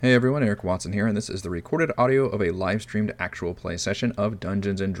Hey everyone, Eric Watson here, and this is the recorded audio of a live-streamed actual play session of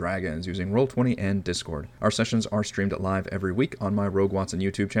Dungeons & Dragons using Roll20 and Discord. Our sessions are streamed live every week on my Rogue Watson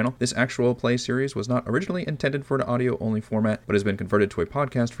YouTube channel. This actual play series was not originally intended for an audio-only format, but has been converted to a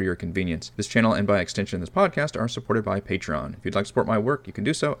podcast for your convenience. This channel, and by extension this podcast, are supported by Patreon. If you'd like to support my work, you can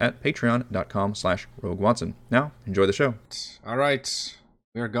do so at patreon.com/RogueWatson. Now, enjoy the show. All right,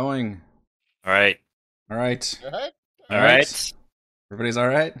 we are going. All right. All right. All right. Everybody's all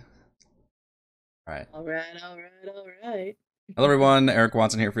right? All right. All right. Hello, everyone. Eric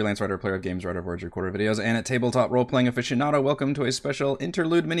Watson here, freelance writer, player of games, writer of words, recorder of videos, and a tabletop role-playing aficionado. Welcome to a special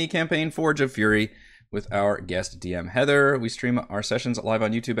interlude mini-campaign, Forge of Fury, with our guest DM, Heather. We stream our sessions live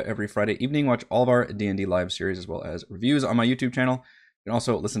on YouTube every Friday evening. Watch all of our D&D live series as well as reviews on my YouTube channel. You can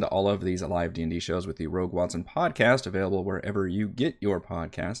also listen to all of these live D&D shows with the Rogue Watson podcast, available wherever you get your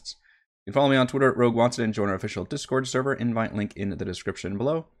podcasts. You can follow me on Twitter at Rogue Watson and join our official Discord server. Invite link in the description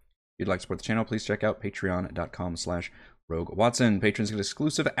below. If you'd like to support the channel, please check out patreon.com/Rogue Watson. Patrons get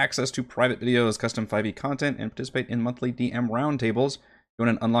exclusive access to private videos, custom 5e content, and participate in monthly DM roundtables. You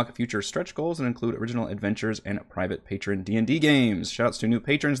want to unlock future stretch goals and include original adventures and private patron D&D games. Shoutouts to new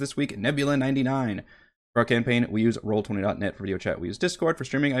patrons this week, Nebula99. For our campaign, we use Roll20.net for video chat. We use Discord. For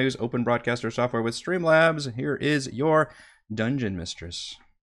streaming, I use Open Broadcaster software with Streamlabs. Here is your Dungeon Mistress.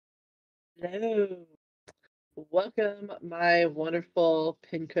 Hello. Welcome, my wonderful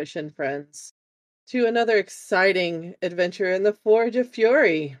pincushion friends, to another exciting adventure in the Forge of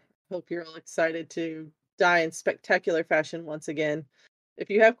Fury. Hope you're all excited to die in spectacular fashion once again.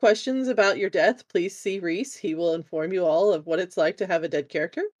 If you have questions about your death, please see Reese. He will inform you all of what it's like to have a dead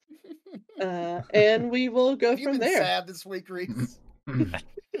character. And we will go from there. Sad this week, Reese.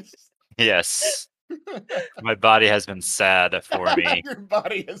 Yes. My body has been sad for me. Your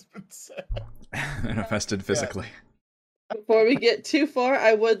body has been sad. Manifested physically. Before we get too far,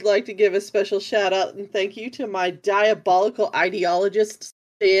 I would like to give a special shout out and thank you to my diabolical ideologists,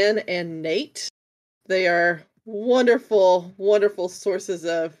 Stan and Nate. They are wonderful, wonderful sources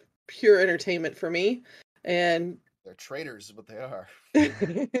of pure entertainment for me. And They're traitors is what they are. I'm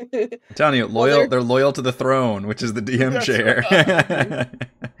telling you, they're loyal to the throne, which is the DM That's chair. right.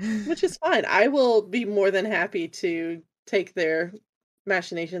 which is fine. I will be more than happy to take their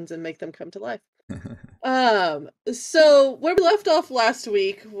machinations and make them come to life. So where we left off last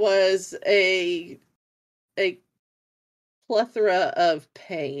week was a plethora of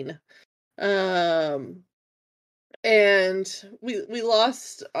pain. And we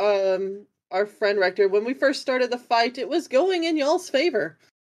lost our friend Rector. When we first started the fight, it was going in y'all's favor.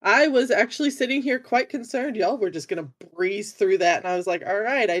 I was actually sitting here quite concerned. Y'all were just gonna breeze through that, and I was like, all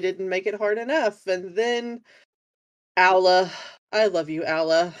right, I didn't make it hard enough. And then Aula, I love you,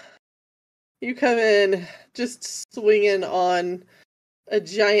 Aula. You come in just swinging on a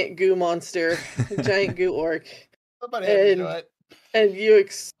giant goo monster, a giant goo orc. Somebody had to do it. And you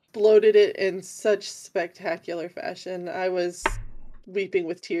exploded it in such spectacular fashion. I was weeping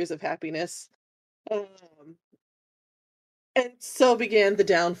with tears of happiness. And so began the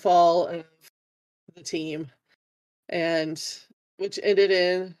downfall of the team, and which ended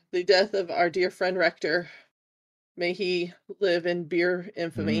in the death of our dear friend Rector. May he live in beer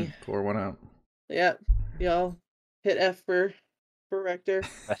infamy. Pour one out. Yep, y'all hit F for Rector.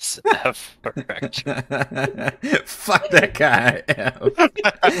 That's F for Rector. Fuck that guy.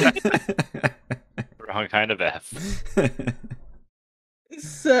 Wrong kind of F.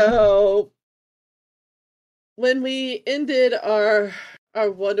 So when we ended our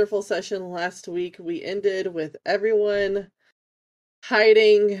wonderful session last week, we ended with everyone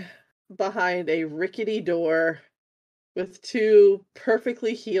hiding behind a rickety door with two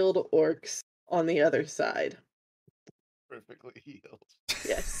perfectly healed orcs on the other side. Perfectly healed.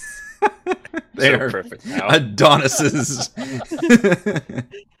 Yes. They're So perfect now. Adonises.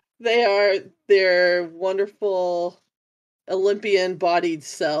 They're wonderful Olympian-bodied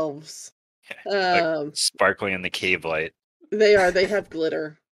selves. Like sparkling in the cave light. They have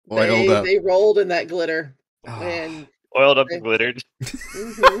glitter. Oiled up. They rolled in that glitter. Oh. And Oiled up and glittered.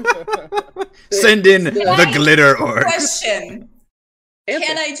 Send in the glitter orcs. Question. Answer.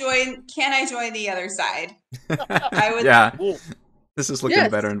 Can I join the other side? I would. Yeah. This is looking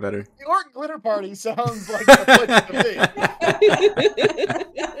Yes. better and better. The orc glitter party sounds like a place to be.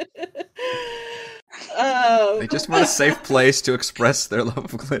 They just want a safe place to express their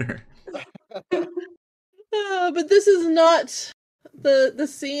love of glitter. But this is not the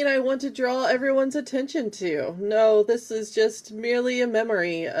scene I want to draw everyone's attention to. No, this is just merely a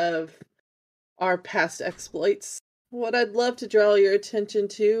memory of our past exploits. What I'd love to draw your attention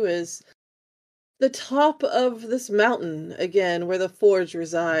to is the top of this mountain again where the forge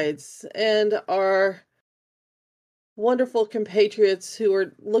resides, and our wonderful compatriots who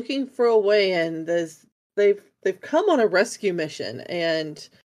are looking for a way in. They've come on a rescue mission, and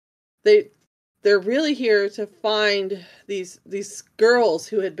they're really here to find these girls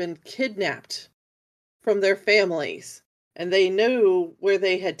who had been kidnapped from their families, and they knew where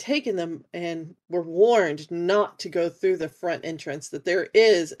they had taken them and were warned not to go through the front entrance, that there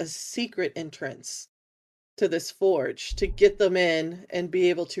is a secret entrance to this forge to get them in and be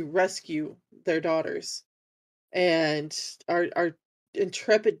able to rescue their daughters. And our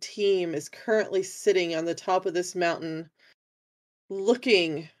intrepid team is currently sitting on the top of this mountain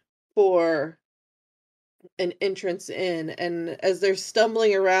looking for an entrance in, and as they're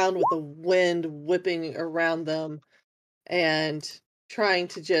stumbling around with the wind whipping around them and trying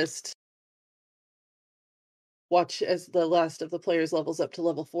to just watch as the last of the players levels up to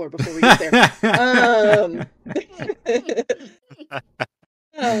level 4 before we get there.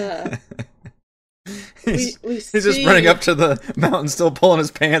 uh, he's just running up to the mountain, still pulling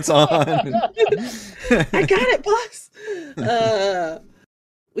his pants on. I got it, boss.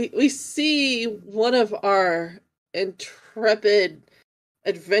 We see one of our intrepid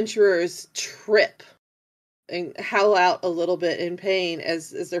adventurers trip and howl out a little bit in pain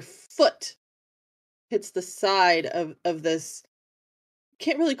as their foot hits the side of this.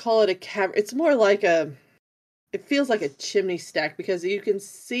 Can't really call it a cavern. It's more like it feels like a chimney stack, because you can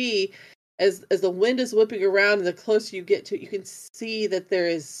see as the wind is whipping around and the closer you get to it, you can see that there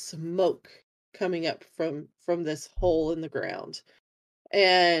is smoke coming up from this hole in the ground.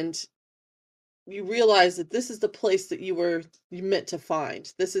 And you realize that this is the place that you meant to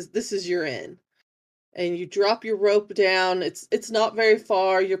find. This is your inn. And you drop your rope down. It's not very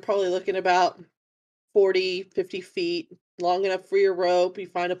far. You're probably looking about 40, 50 feet, long enough for your rope. You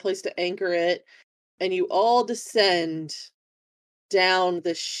find a place to anchor it, and you all descend down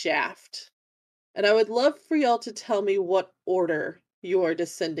this shaft. And I would love for y'all to tell me what order you are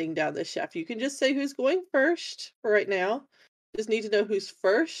descending down this shaft. You can just say who's going first for right now. Just need to know who's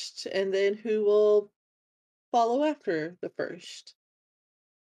first, and then who will follow after the first.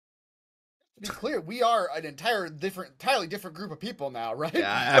 To be clear, we are an entirely different group of people now, right?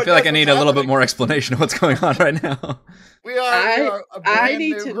 Yeah, I feel like I need a little bit more explanation of what's going on right now. We are a brand I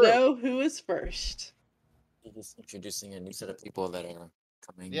need new to group. know who is first. You're just introducing a new set of people that are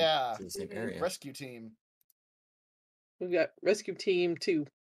coming Yeah, to the same area. rescue team. We've got rescue team 2.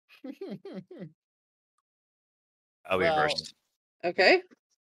 I'll be first. Okay.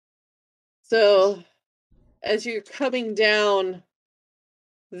 So, as you're coming down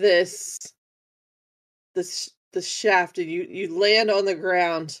this shaft and you land on the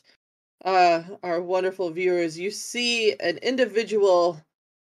ground, our wonderful viewers, you see an individual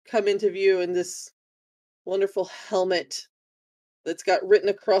come into view in this wonderful helmet that's got written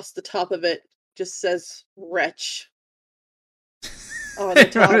across the top of it, just says wretch on the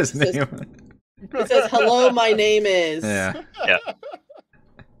top. It says hello, my name is. Yeah.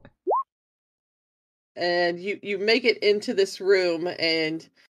 And you make it into this room, and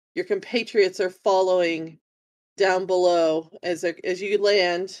your compatriots are following down below as you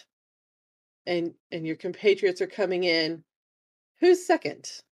land, and your compatriots are coming in. Who's second?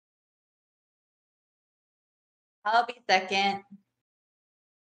 I'll be second.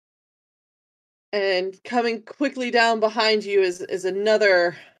 And coming quickly down behind you is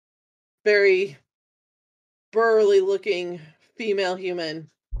another very burly looking female human.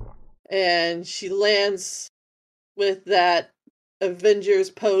 And she lands with that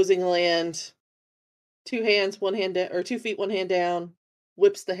Avengers posing land. 2 hands, 1 hand down, or 2 feet, 1 hand down,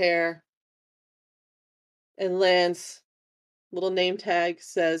 whips the hair, and lands. Little name tag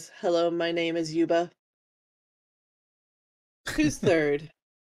says, hello, my name is Yuba. Who's third?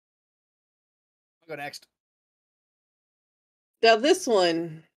 I'll go next. Now this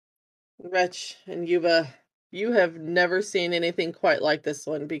one, Wretch and Yuba, you have never seen anything quite like this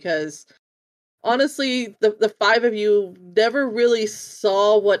one, because honestly, the 5 of you never really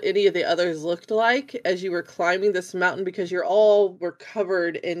saw what any of the others looked like as you were climbing this mountain, because you're all were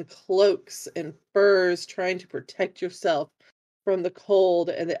covered in cloaks and furs trying to protect yourself from the cold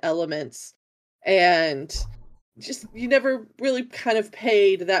and the elements. And just, you never really kind of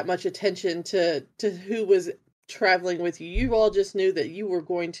paid that much attention to who was traveling with you. You all just knew that you were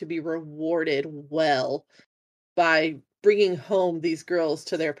going to be rewarded well by bringing home these girls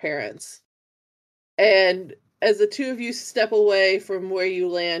to their parents. And as the 2 of you step away from where you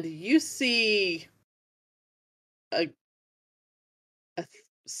land, you see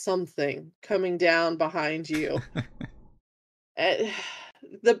something coming down behind you.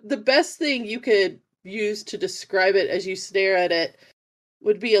 the best thing you could use to describe it as you stare at it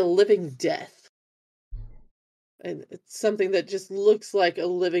would be a living death. And it's something that just looks like a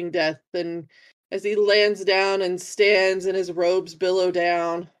living death. And as he lands down and stands and his robes billow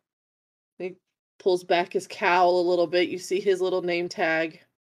down, he pulls back his cowl a little bit. You see his little name tag.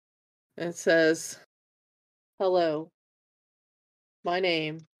 And it says, "Hello. My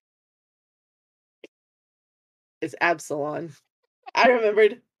name is Absalon." I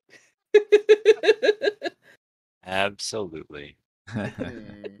remembered. Absolutely.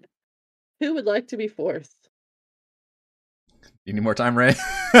 Who would like to be fourth? You need more time, Ray?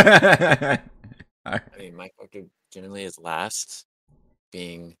 I mean, my character generally is last,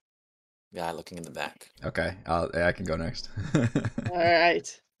 being the guy looking in the back. Okay, I can go next. All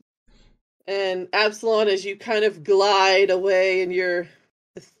right. And Absalon, as you kind of glide away in your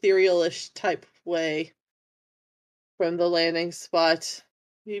ethereal-ish type way from the landing spot,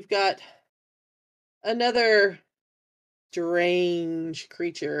 you've got another strange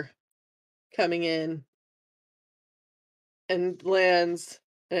creature coming in and lands.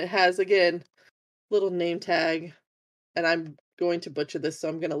 And it has, again, little name tag. And I'm going to butcher this, so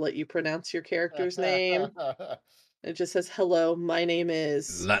I'm going to let you pronounce your character's name. It just says, "Hello, my name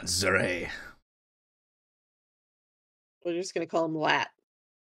is..." Latzere. We're just going to call him Lat.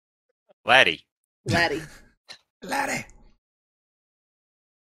 Laddie. Laddie. Laddie.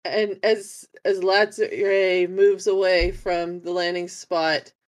 And as Latzere moves away from the landing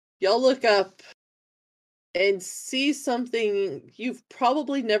spot, y'all look up and see something you've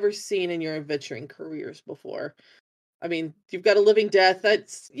probably never seen in your adventuring careers before. I mean, you've got a living death.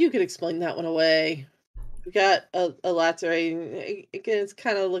 You could explain that one away. You got a Latzere. Again, it's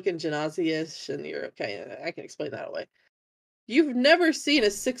kind of looking Genasi-ish, and you're okay. I can explain that away. You've never seen a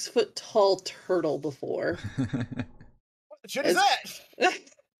 6-foot tall turtle before. What the shit is that?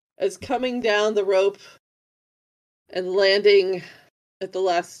 As coming down the rope and landing at the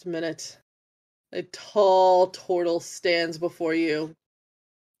last minute, a tall turtle stands before you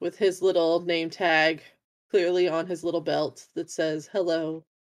with his little name tag clearly on his little belt that says, "Hello,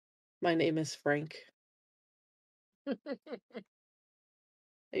 my name is Frank."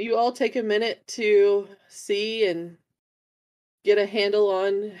 You all take a minute to see and get a handle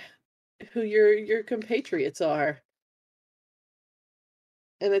on who your compatriots are.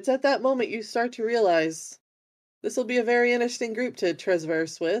 And it's at that moment you start to realize this will be a very interesting group to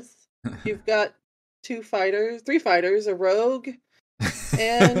traverse with. You've got three fighters, a rogue,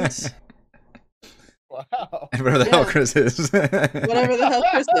 and Wow. And whatever the hell Chris is. whatever the hell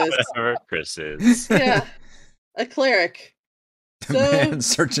Chris is. Whatever Chris is. Yeah, a cleric. The man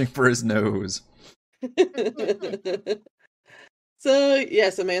searching for his nose. So,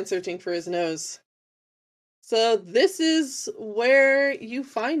 yes, a man searching for his nose. So this is where you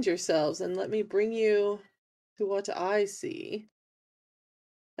find yourselves, and let me bring you to what I see.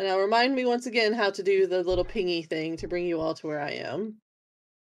 And now remind me once again how to do the little pingy thing to bring you all to where I am.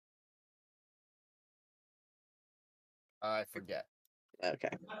 I forget.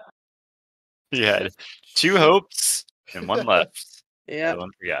 Okay. You had 2 hopes and 1 left. The Yep. other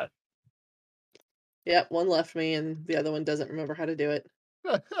one forgot. Yep, one left me, and the other one doesn't remember how to do it.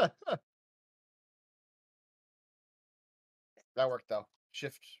 That worked though.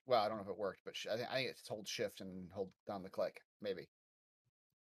 Shift. Well, I don't know if it worked, but I think it's hold shift and hold down the click. Maybe.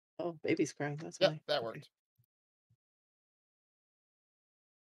 Oh, baby's crying. That's Yep, why. that Okay. worked.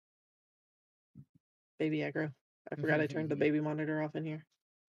 Baby aggro. I forgot I turned the baby monitor off in here.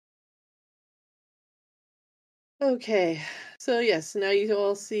 Okay, so yes, now you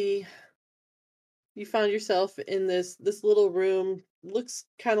all see. You found yourself in this little room. Looks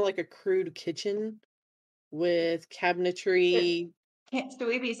kind of like a crude kitchen with cabinetry. Should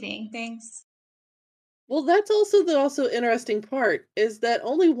we be seeing things? Well, that's also the interesting part is that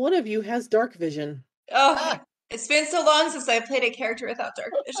only one of you has dark vision. Oh, it's been so long since I played a character without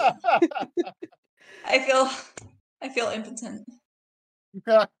dark vision. I feel impotent.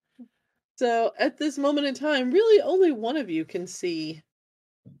 So at this moment in time, really only one of you can see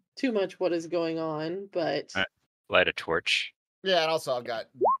too much what is going on, but Light a torch. Yeah, and also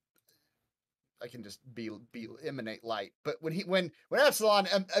I can just emanate light. But when Absalon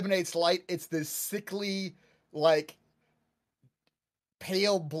emanates light, it's this sickly, like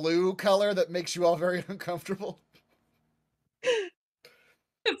pale blue color that makes you all very uncomfortable.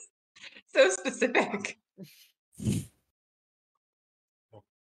 So specific.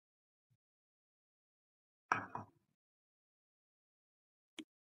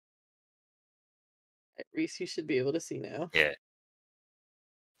 Reese, you should be able to see now. Yeah.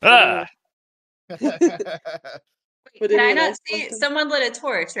 Ah! Would Can I anyone not else see? want to- Someone lit a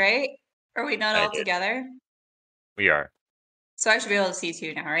torch, right? Are we not I all did. together? We are. So I should be able to see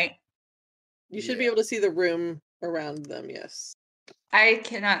too now, right? You should be Yeah. able to see the room around them. Yes. I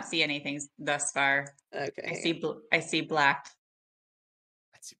cannot see anything thus far. Okay. I hang see. I see black.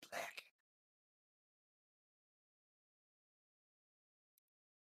 I see black.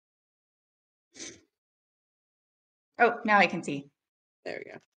 Oh, now I can see. There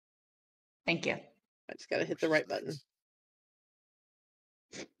we go. Thank you. I just gotta hit the right button.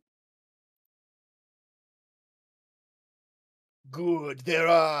 Good. There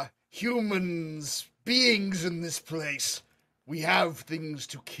are humans, beings in this place. We have things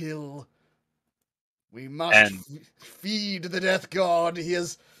to kill. We must And- feed the death god. He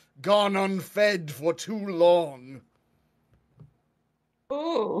has gone unfed for too long.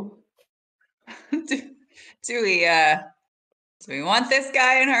 Oh. do we want this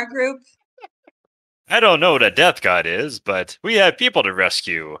guy in our group? I don't know what a death god is, but we have people to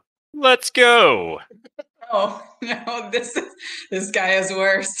rescue. Let's go. Oh no, this guy is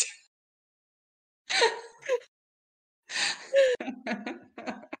worse.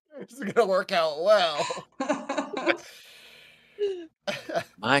 This is gonna work out well.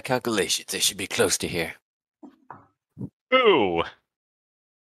 My calculations, they should be close to here. Ooh.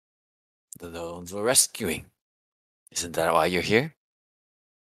 The ones we're rescuing. Isn't that why you're here?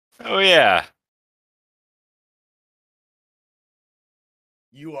 Oh yeah.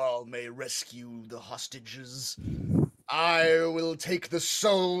 You all may rescue the hostages. I will take the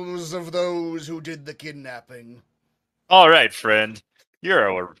souls of those who did the kidnapping. All right, friend. You're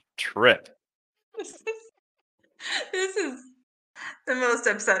a trip. This is the most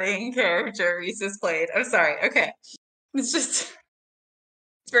upsetting character Reese has played. I'm sorry. Okay. It's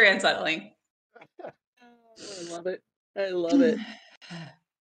very unsettling. I love it. I love it.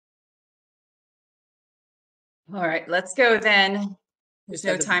 All right, let's go then. There's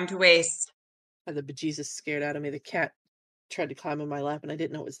no Had the- time to waste. Had the bejesus scared out of me. The cat tried to climb on my lap and I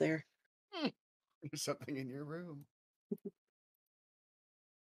didn't know it was there. There's something in your room.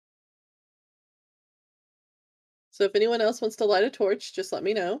 So if anyone else wants to light a torch, just let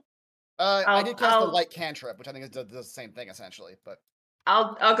me know. I did cast the I'll- light cantrip, which I think does the same thing essentially. But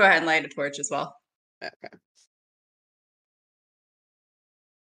I'll go ahead and light a torch as well. Okay.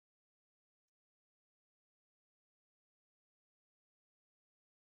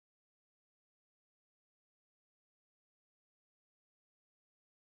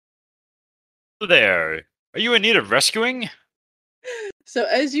 There. Are you in need of rescuing? So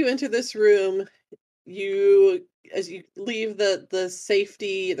as you enter this room, as you leave the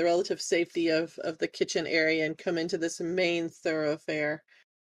safety, the relative safety of the kitchen area and come into this main thoroughfare,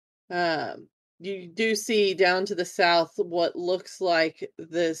 you do see down to the south what looks like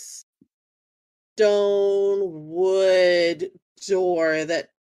this stone wood door that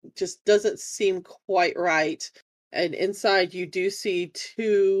just doesn't seem quite right. And inside you do see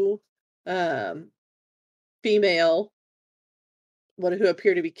two female, one who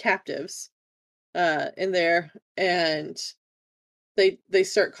appear to be captives, in there, and they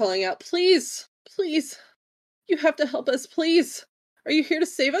start calling out, please, please, you have to help us, please. Are you here to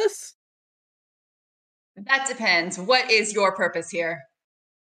save us? That depends. What is your purpose here?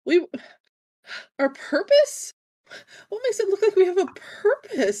 Our purpose? What makes it look like we have a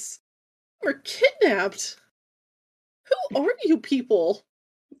purpose? We're kidnapped. Who are you people?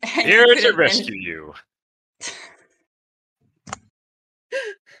 Here to rescue you.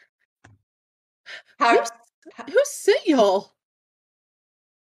 How, Who sent y'all?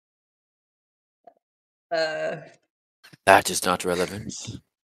 That is not relevant.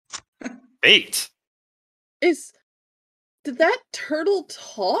 Fate. Did that turtle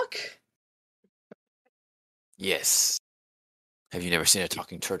talk? Yes. Have you never seen a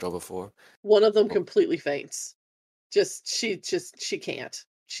talking turtle before? One of them completely faints. She can't.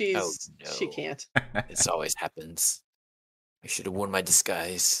 She no. can't. This always happens. I should have worn my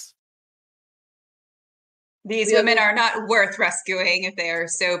disguise. these Yeah, women are not worth rescuing if they are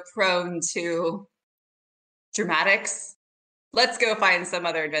so prone to dramatics. Let's go find some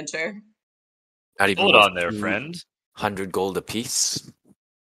other adventure. Not even Hold worth on there, friend. 100 gold apiece.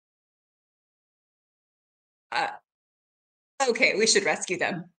 Okay, we should rescue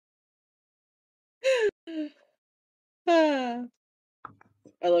them. I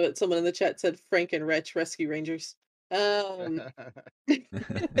love it. Someone in the chat said Frank and Wretch Rescue Rangers.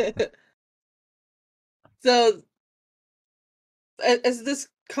 So as this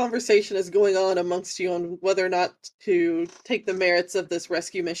conversation is going on amongst you on whether or not to take the merits of this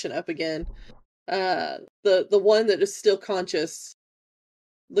rescue mission up again, the one that is still conscious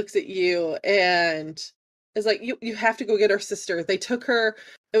looks at you and is like, you have to go get our sister. They took her,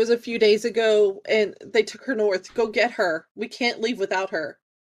 it was a few days ago, and they took her north. Go get her. We can't leave without her.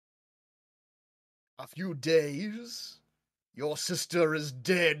 A few days? Your sister is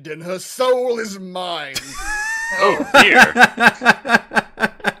dead and her soul is mine. Oh dear.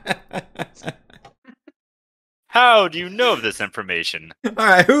 How do you know of this information? All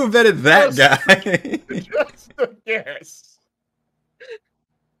right, who vetted that guy? Just a guess.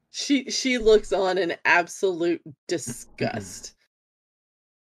 She looks on in absolute disgust.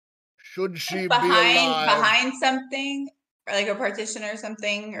 Should she be behind alive? something, or like a partition or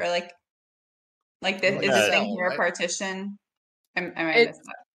something, or like this Like is a this thing cell, here a right? partition? I might have missed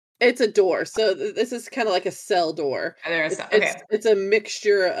that. It's a door, so this is kind of like a cell door. Oh, there is okay. It's a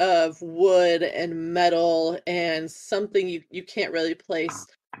mixture of wood and metal and something you can't really place.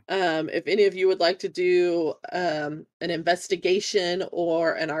 If any of you would like to do an investigation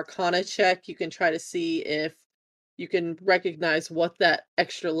or an arcana check, you can try to see if you can recognize what that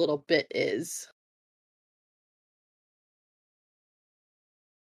extra little bit is.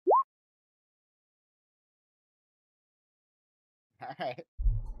 All right.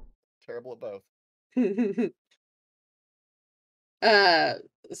 Terrible at both.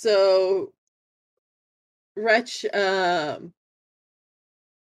 So Wretch,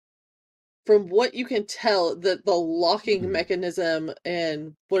 from what you can tell, the locking mechanism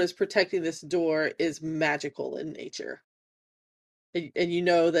and what is protecting this door is magical in nature. And you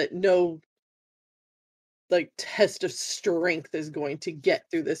know that no like test of strength is going to get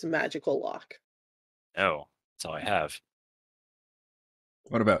through this magical lock. No, that's all I have.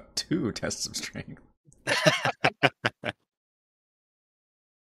 What about 2 tests of strength?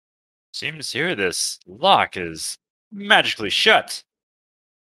 Seems here this lock is magically shut.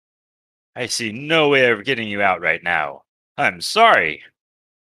 I see no way of getting you out right now. I'm sorry.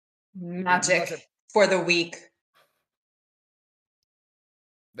 Magic for the weak.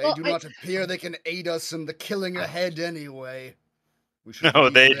 They do not appear they can aid us in the killing ahead anyway. We should No,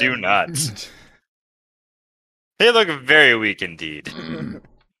 leave they them. do not. They look very weak indeed.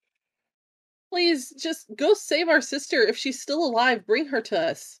 Please just go save our sister. If she's still alive, bring her to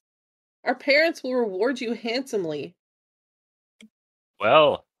us. Our parents will reward you handsomely.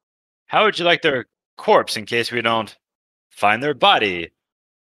 Well, how would you like their corpse in case we don't find their body?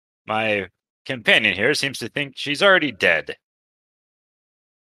 My companion here seems to think she's already dead.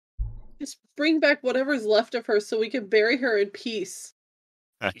 Just bring back whatever's left of her so we can bury her in peace.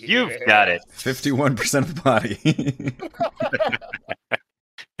 You've got it. 51% of the body.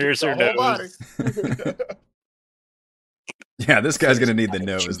 Here's The her whole body. nose. Yeah, this guy's gonna need the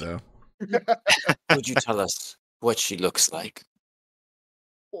nose, though. Would you tell us what she looks like?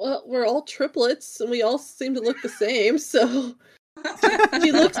 Well, we're all triplets and we all seem to look the same, so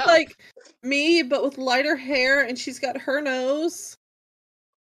she looks like me but with lighter hair and she's got her nose.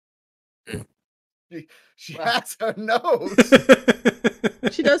 She has her nose.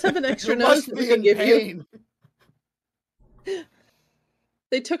 She does have an extra You nose must that be we can in give pain. you.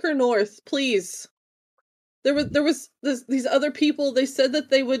 They took her north, please. There was these other people. They said that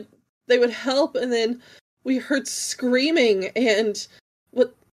they would help, and then we heard screaming and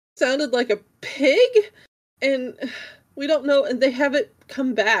what sounded like a pig, and we don't know. And they haven't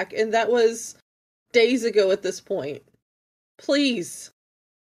come back, and that was days ago at this point. Please.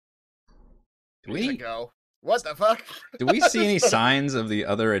 Days ago. What the fuck? Do we see any signs of the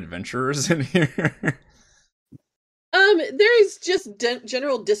other adventurers in here? There is just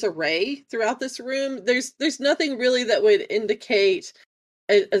general disarray throughout this room. There's nothing really that would indicate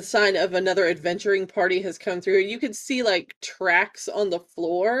a sign of another adventuring party has come through. You can see like tracks on the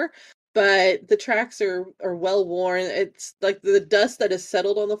floor, but the tracks are well worn. It's like the dust that has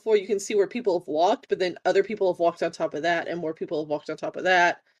settled on the floor. You can see where people have walked, but then other people have walked on top of that, and more people have walked on top of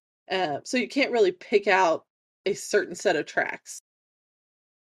that. So you can't really pick out a certain set of tracks.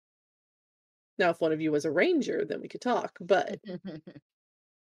 Now, if one of you was a ranger, then we could talk, but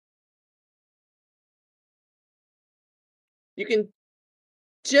you can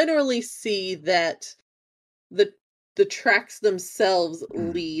generally see that the tracks themselves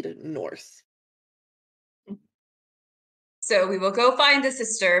lead north. So we will go find the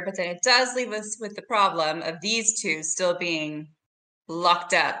sister, but then it does leave us with the problem of these two still being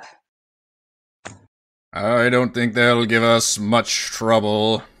locked up. I don't think that'll give us much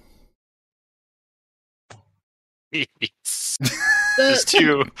trouble. Just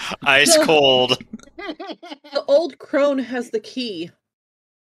too ice cold. The old crone has the key.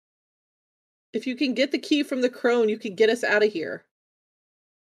 If you can get the key from the crone, you can get us out of here.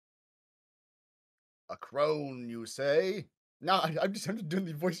 A crone, you say? No, I'm just doing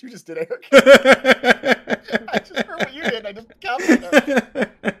the voice you just did, Eric. I just heard what you did. I just copied it.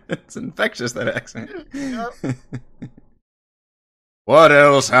 It's infectious, that accent. Yep. What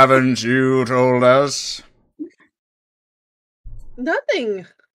else haven't you told us? Nothing.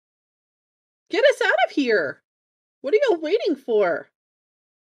 Get us out of here. What are you waiting for?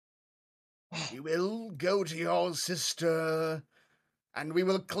 We will go to your sister, and we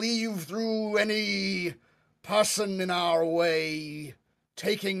will cleave through any person in our way,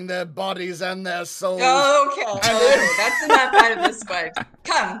 taking their bodies and their souls. Okay, that's enough out of this fight.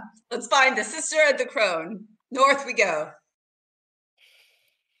 Come, let's find the sister and the crone. North we go.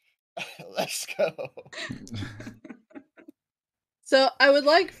 Let's go. So I would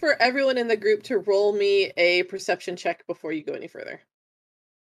like for everyone in the group to roll me a perception check before you go any further.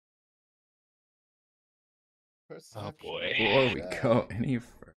 Oh boy. Before we go any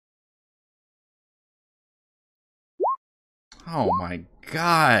further. Oh my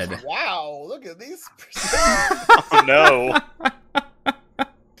god. Wow, look at these. Oh no.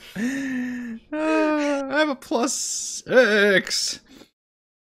 I have a +6.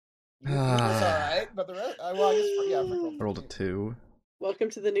 That's alright, but the rest. Well, I guess, yeah, I rolled a 2. Welcome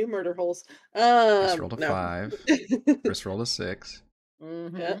to the new murder holes. Chris rolled a no. 5. Chris rolled a 6.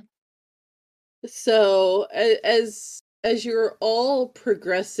 Mm-hmm. Yeah. So as you're all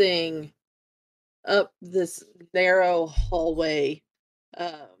progressing up this narrow hallway,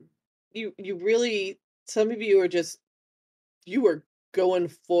 you really, some of you are just, you are going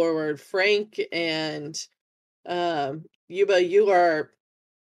forward. Frank and Yuba, you are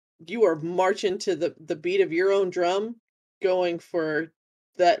marching to the beat of your own drum, going for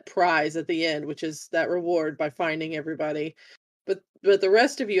that prize at the end, which is that reward by finding everybody. But the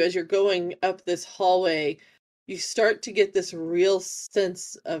rest of you, as you're going up this hallway, you start to get this real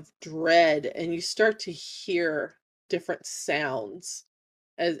sense of dread, and you start to hear different sounds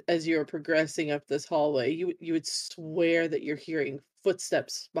as you're progressing up this hallway. You would swear that you're hearing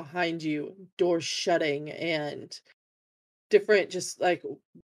footsteps behind you, doors shutting, and different, just like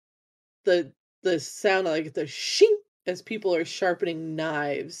the sound of like the shing as people are sharpening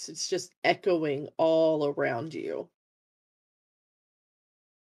knives. It's just echoing all around you.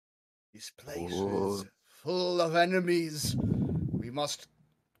 This place is full of enemies. We must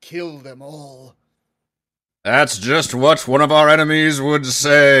kill them all. That's just what one of our enemies would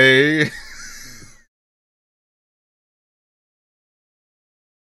say.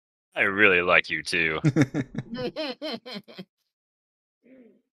 I really like you too.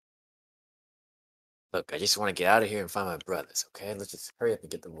 Look, I just want to get out of here and find my brothers, okay? Let's just hurry up and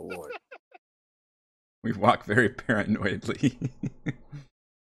get the reward. We walk very paranoidly.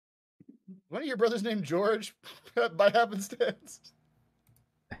 One of your brothers named George, by happenstance.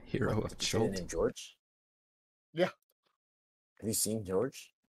 A hero of Did you say the Cholt. name George? Yeah. Have you seen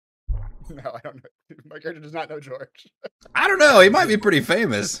George? No, I don't know. My character does not know George. I don't know, he might be pretty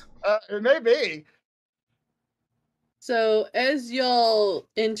famous. It may be. So as y'all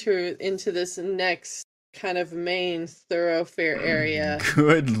enter into this next kind of main thoroughfare area,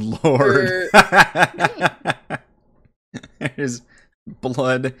 Good lord. There's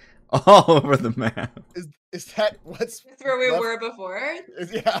blood all over the map. Is that what's That's where we left? were before.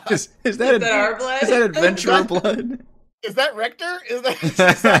 Yeah. Is Is that that our blood? Is that adventurer blood? Is that Rector? Is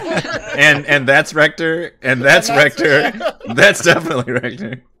that and that's Rector, and that's Rector. That's definitely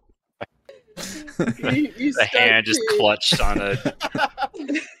Rector. you The start hand just to- clutched on a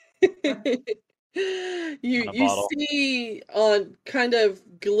you On a bottle. see on kind of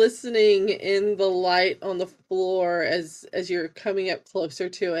glistening in the light on the floor as you're coming up closer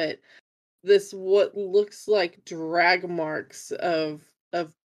to it, this what looks like drag marks of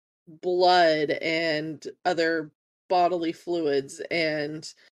blood and other bodily fluids,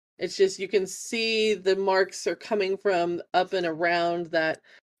 and it's just, you can see the marks are coming from up and around that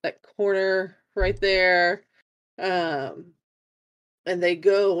corner right there, and they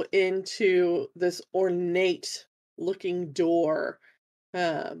go into this ornate looking door.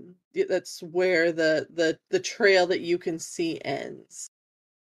 That's where the trail that you can see ends.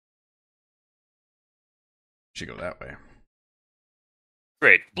 Should go that way.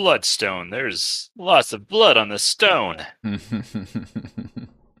 great bloodstone. There's lots of blood on the stone.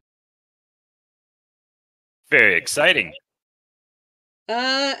 Very exciting.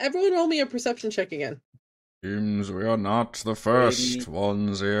 Everyone roll me a perception check again. Seems we are not the first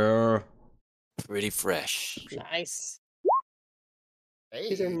ones here. Pretty fresh. Nice. Hey.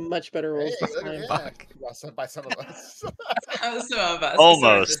 These are much better rolls Hey, this look time. at Fuck. that. Well, by some of us. Some of us.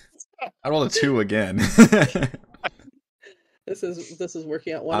 Almost. I rolled a 2 again. This is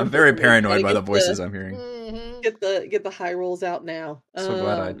working out wonderful. I'm very for me. paranoid Gotta by the get voices I'm hearing. Mhm. Get the high rolls out now. So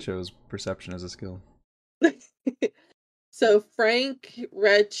glad I chose perception as a skill. So Frank,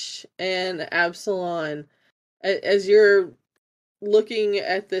 Wretch, and Absalon, as you're looking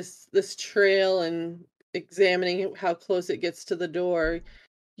at this trail and examining how close it gets to the door,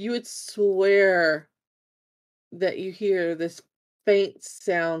 you would swear that you hear this faint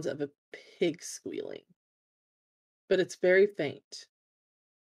sounds of a pig squealing. But it's very faint.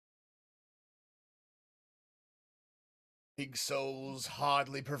 Pig souls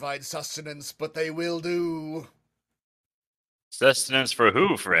hardly provide sustenance, but they will do. Sustenance for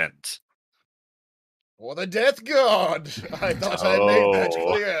who, friend? For the death god. I thought I made that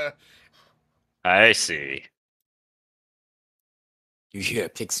Oh. clear. I see. You hear a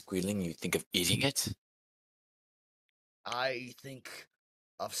pig squealing, you think of eating it? I think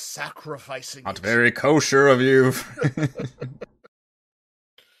of sacrificing Not it. very kosher of you.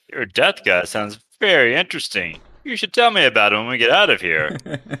 Your death god sounds very interesting. You should tell me about it when we get out of here.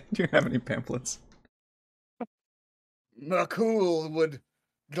 Do you have any pamphlets? Makul would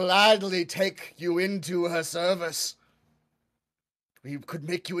gladly take you into her service. We could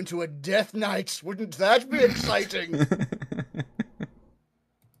make you into a death knight. Wouldn't that be exciting?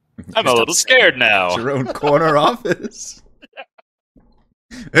 I'm a little scared now. Your own corner office.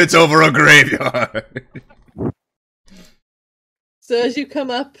 It's over a graveyard. So as you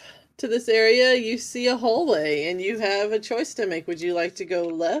come up to this area, you see a hallway, and you have a choice to make. Would you like to go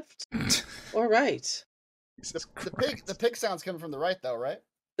left or right? The pig sounds coming from the right, though, right?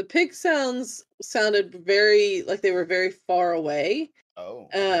 The pig sounded very like they were very far away, Oh.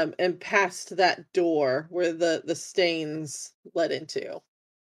 and past that door where the stains led into.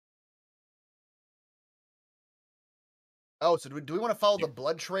 Oh, so do we want to follow the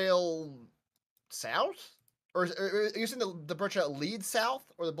blood trail south? Or are you saying the blood trail leads south?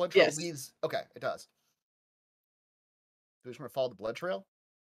 Or the blood trail Yes. leads... Okay, it does. Do we just want to follow the blood trail?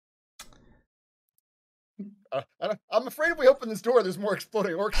 I'm afraid if we open this door, there's more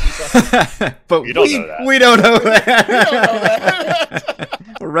exploding orcs and stuff. But You don't know that. we don't know that. We don't know that.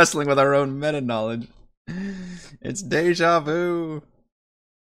 We're wrestling with our own meta knowledge. It's deja vu.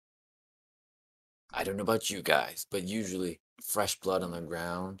 I don't know about you guys, but usually fresh blood on the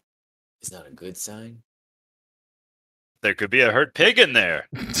ground is not a good sign. There could be a hurt pig in there.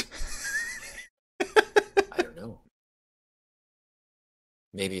 I don't know.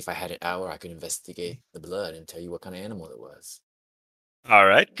 Maybe if I had an hour, I could investigate the blood and tell you what kind of animal it was. All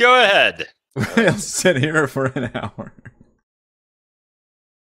right, go ahead. We'll sit here for an hour.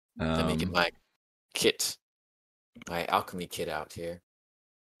 Let me get my kit, my alchemy kit out here.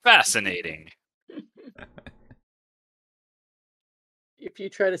 Fascinating. If you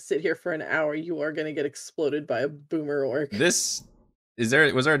try to sit here for an hour, you are going to get exploded by a boomer orc. Was there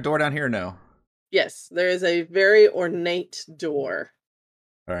a door down here or no? Yes, there is a very ornate door.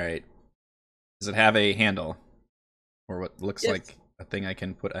 All right. Does it have a handle? Or what looks Yes. like a thing I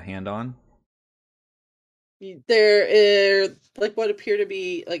can put a hand on? There are like what appear to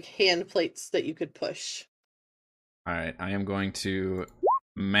be like hand plates that you could push. All right, I am going to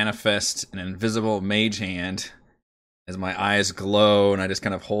manifest an invisible mage hand as my eyes glow, and I just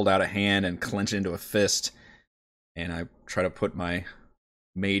kind of hold out a hand and clench it into a fist, and I try to put my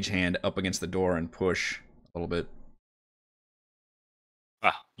mage hand up against the door and push a little bit.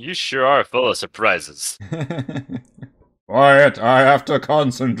 Wow, you sure are full of surprises. Quiet, I have to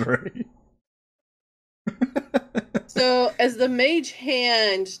concentrate. So as the mage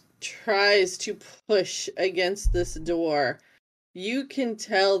hand tries to push against this door, you can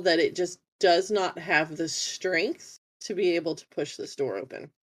tell that it just does not have the strength to be able to push this door open. I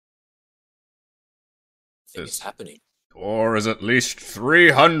think it's happening. Door is at least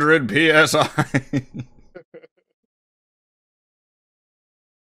 300 psi.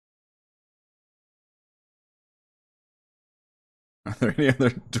 Are there any other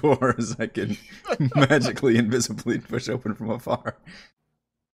doors I can magically, invisibly push open from afar?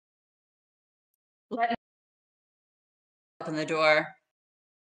 Let me open the door.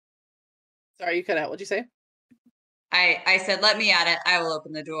 Sorry, you cut out. What'd you say? I said, let me at it. I will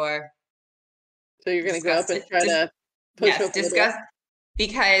open the door. So you're going to go up and Disgusted. try to push Yes, open the door? disgust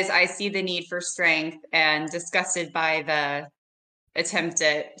because I see the need for strength and disgusted by the attempt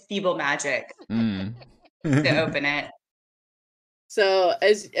at feeble magic to open it. So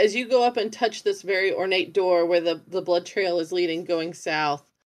as you go up and touch this very ornate door where the blood trail is leading going south,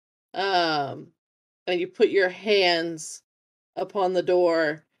 and you put your hands upon the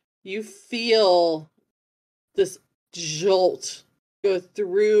door, you feel this jolt go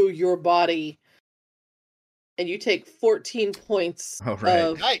through your body, and you take 14 points Oh, right.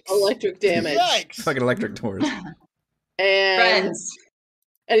 of Yikes. electric damage. Yikes! Fucking electric doors. And Friends.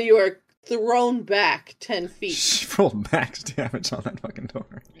 and you are thrown back 10 feet. She rolled max damage on that fucking door.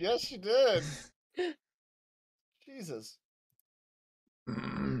 Yes, she did. Jesus.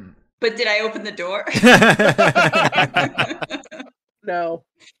 But did I open the door? No.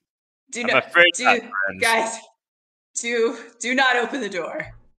 Do I'm not, afraid not, friends. guys. Do not open the door.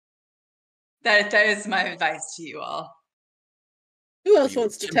 That is my advice to you all. Who else You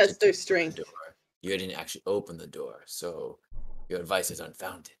wants to attempted test their open the strength? door. You didn't actually open the door, so your advice is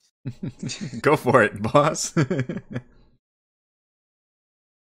unfounded. Go for it, boss.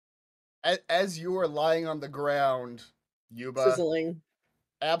 As you are lying on the ground, Yuba, Sizzling.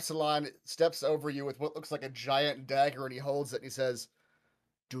 Absalon steps over you with what looks like a giant dagger, and he holds it and he says,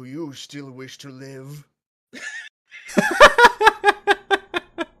 "Do you still wish to live?"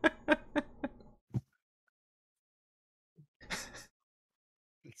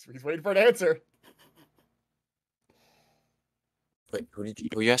 He's waiting for an answer. Wait, who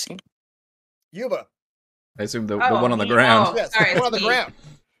are you asking? Yuba. I assume the Oh, one on the me? ground. Oh, Yes, sorry, the one on the it's me. ground.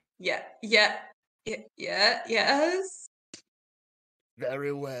 Yes.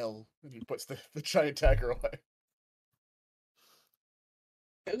 Very well. And he puts the giant dagger away.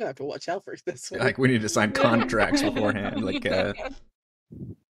 I'm gonna have to watch out for this one. Like, we need to sign contracts beforehand. Like,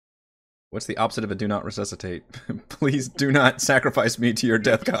 what's the opposite of a do not resuscitate? Please do not sacrifice me to your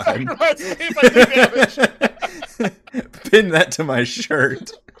death god. Sacrifice me if I do damage. Pin that to my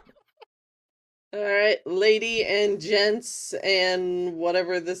shirt. All right, lady and gents and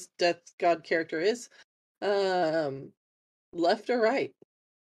whatever this death god character is, left or right?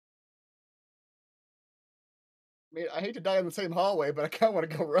 I mean, I hate to die in the same hallway, but I kind of want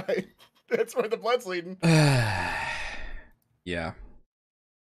to go right. That's where the blood's leading. Yeah.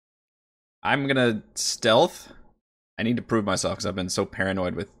 I'm gonna stealth. I need to prove myself because I've been so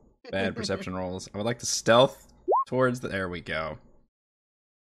paranoid with bad perception rolls. I would like to stealth towards the... There we go.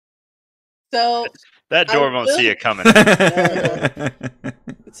 So, That door I won't will- see it coming.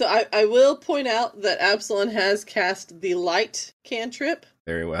 so I will point out that Absalon has cast the light cantrip,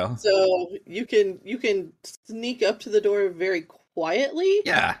 Very well. so you can sneak up to the door very quietly.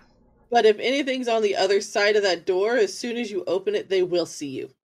 Yeah. But if anything's on the other side of that door, as soon as you open it, they will see you.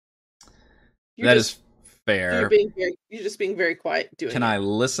 That is fair. You're just being very quiet doing Can it. I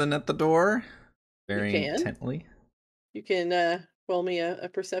listen at the door? Very can. intently. You can roll me a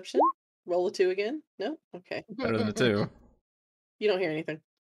perception. Roll a 2 again. No? Okay. Better than a 2. You don't hear anything.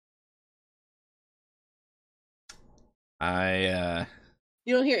 You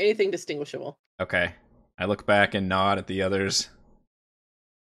don't hear anything distinguishable. Okay. I look back and nod at the others.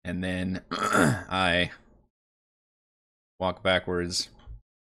 And then I walk backwards.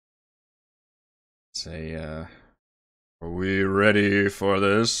 Say, are we ready for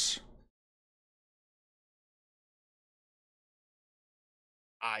this?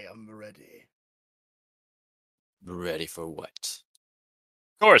 I am ready. Ready for what?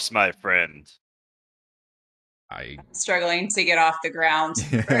 Of course, my friend. I Struggling to get off the ground.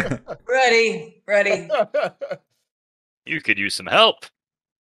 Ready. You could use some help.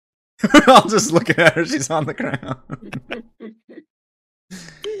 I'll just look at her. She's on the ground.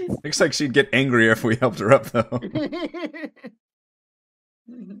 Looks like she'd get angrier if we helped her up, though.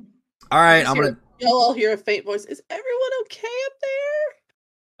 All right, I'm gonna. You'll all hear a faint voice. Is everyone okay up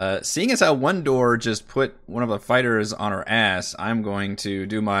there? Seeing as how one door just put one of the fighters on her ass, I'm going to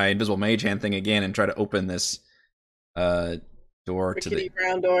do my invisible mage hand thing again and try to open this door to the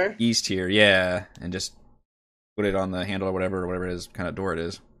brown door. east here. Yeah, and just put it on the handle or whatever it is, kind of door it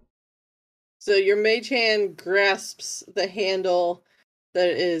is. So your mage hand grasps the handle that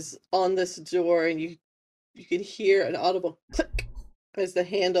is on this door, and you can hear an audible click as the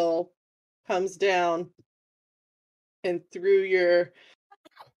handle comes down, and through your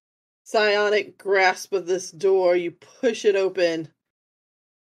psionic grasp of this door, you push it open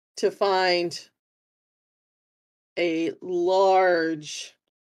to find a large,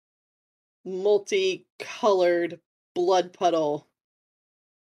 multicolored blood puddle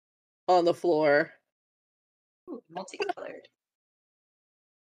on the floor. Ooh, multicolored.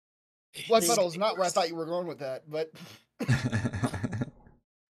 Blood puddle's not where I thought you were going with that, but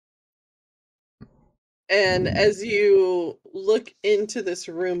And as you look into this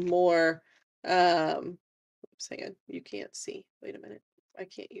room more, oops, hang on, you can't see. Wait a minute. Why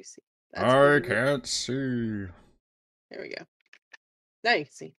can't you see? That's I what you- can't see. There we go. Now you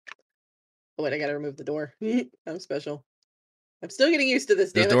can see. Oh wait, I gotta remove the door. I'm special. I'm still getting used to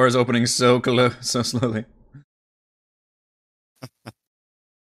this. This Damn door is opening so slowly.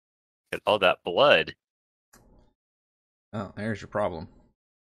 Get all that blood. Oh, there's your problem.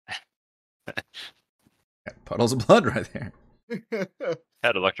 Got puddles of blood right there.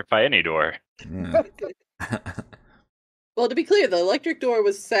 That'd electrify any door. Yeah. Well, to be clear, the electric door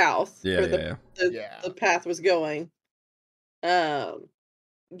was south Yeah, where Yeah. the path was going.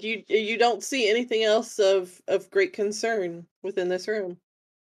 You don't see anything else of great concern within this room.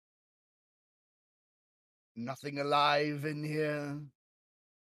 Nothing alive in here.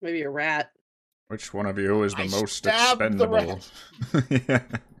 Maybe a rat. Which one of you is the I most stabbed the expendable? Yeah.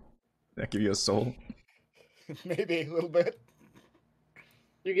 That give you a soul? Maybe a little bit.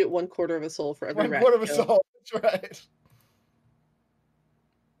 You get 1/4 of a soul for every rat. 1/4 of a you kill. soul. That's right.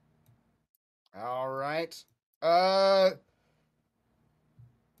 All right. That's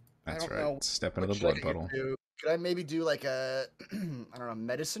I don't right. know Step into the what blood check I could puddle. do. Could I maybe do like a, I don't know,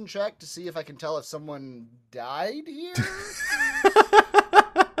 medicine check to see if I can tell if someone died here?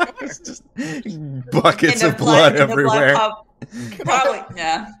 It's just buckets of blood everywhere. Probably,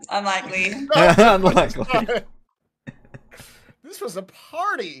 yeah, unlikely. Unlikely. This was a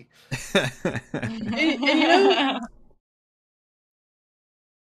party. And you know,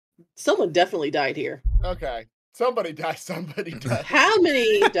 someone definitely died here. Okay. Somebody died. Somebody died. How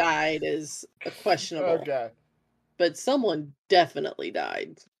many died is questionable. Okay. But someone definitely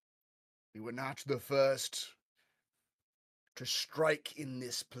died. We were not the first to strike in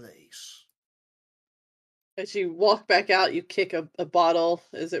this place. As you walk back out, you kick a bottle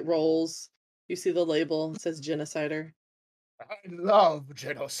as it rolls. You see the label. It says Genocider. I love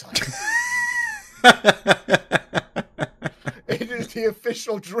genocide. It is the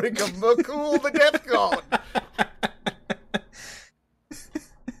official drink of Makul the Death God.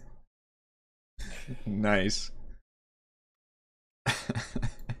 Nice.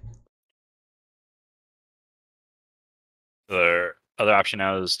 The other option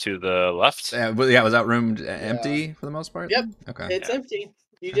now is to the left. Yeah, was that room empty for the most part? Yep. Okay. It's empty.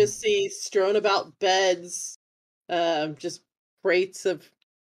 You just see strewn about beds, just crates of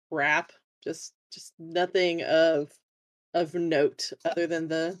crap, just nothing of note other than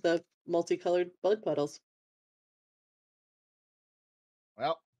the multicolored blood puddles.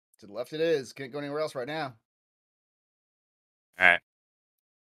 Well, to the left it is. Can't go anywhere else right now. All right.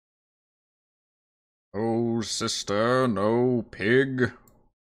 Oh, sister, no pig.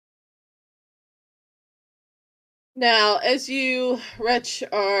 Now, as you, Wretch,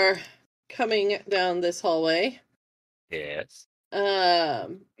 are coming down this hallway, Yes.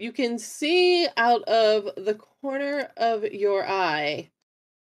 you can see out of the corner of your eye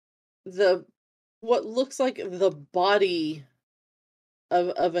what looks like the body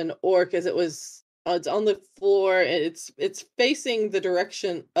of an orc as it's on the floor. It's facing the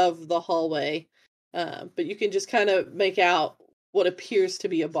direction of the hallway, but you can just kind of make out what appears to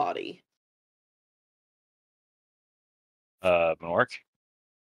be a body. An orc.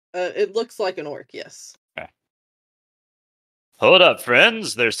 It looks like an orc, yes. Okay. Hold up,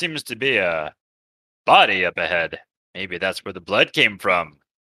 friends. There seems to be a body up ahead. Maybe that's where the blood came from.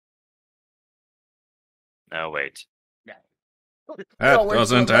 No, wait. That Oh, wait,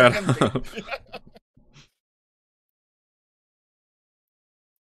 doesn't so let add him up. think.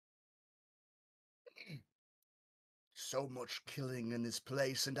 So much killing in this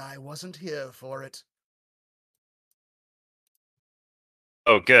place, and I wasn't here for it.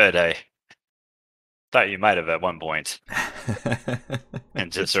 Oh, good. I thought you might have at one point,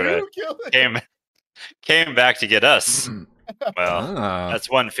 and just sort of You killed it. came back to get us. Well, Ah. that's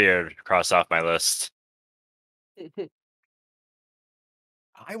one fear to cross off my list.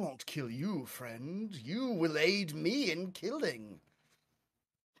 I won't kill you, friend. You will aid me in killing.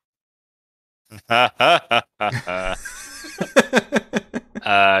 Can I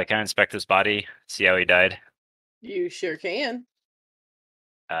inspect this body? See how he died? You sure can.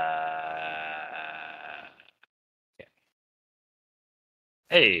 Okay.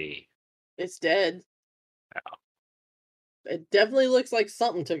 Hey. It's dead. Oh. It definitely looks like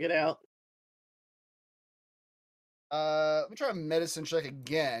something took it out. Let me try a medicine check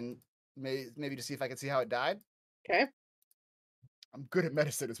again. Maybe to see if I can see how it died. Okay. I'm good at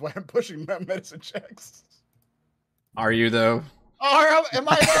medicine, is why I'm pushing my medicine checks. Are you though? Oh, am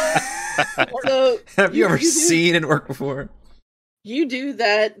I? So Have you ever do- seen an orc before? You do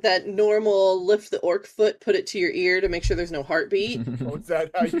that normal lift the orc foot, put it to your ear to make sure there's no heartbeat. Oh, is that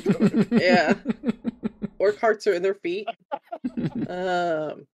how you do it? Yeah. Orc hearts are in their feet. Is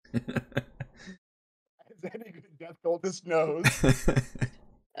any good death cultist knows?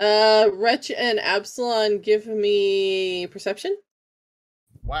 Wretch and Absalon, give me perception.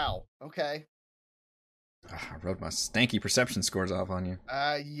 Wow. Okay. I wrote my stanky perception scores off on you.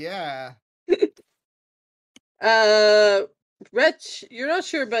 Yeah. Wretch, you're not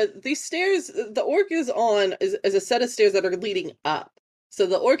sure, but these stairs, the orc is on is a set of stairs that are leading up. So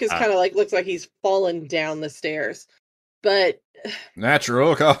the orc is kind of like looks like he's fallen down the stairs, but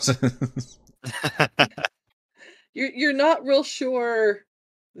natural causes. You're not real sure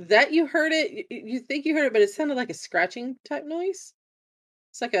that you heard it. You think you heard it, but it sounded like a scratching type noise.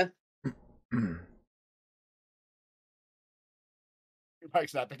 It's like a. Your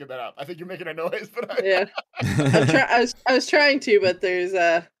mic's not picking that up. I think you're making a noise, but yeah. I was trying to, but there's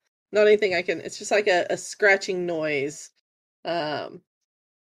not anything I can. It's just like a scratching noise. Where?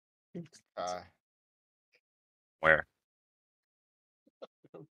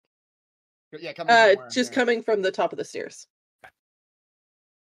 Yeah, coming from just coming from the top of the stairs.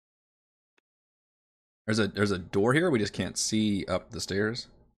 There's a door here. We just can't see up the stairs.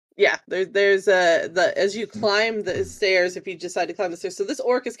 Yeah, there's as you climb the stairs, if you decide to climb the stairs. So this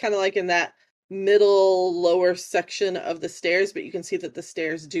orc is kind of like in that middle lower section of the stairs, but you can see that the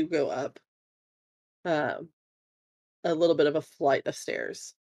stairs do go up. A little bit of a flight of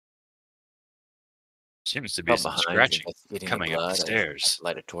stairs. Seems to be some scratching coming up the stairs.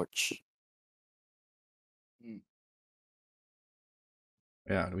 Light a torch.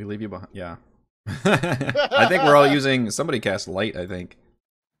 Yeah, do we leave you behind? Yeah. I think we're all using. Somebody cast light, I think.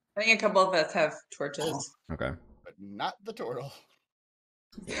 I think a couple of us have torches. Okay. But not the turtle.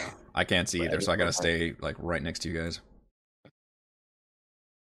 Yeah. I can't see either, so I gotta stay like right next to you guys.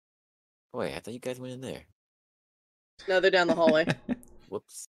 Wait, I thought you guys went in there. No, they're down the hallway.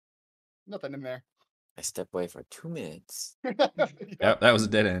 Whoops. Nothing in there. I stepped away for 2 minutes. Yep, that was a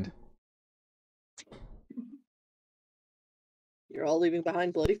dead end. You're all leaving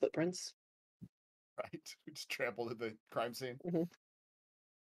behind bloody footprints. Right. We just trampled at the crime scene. Mm-hmm.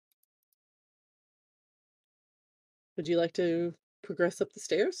 Would you like to progress up the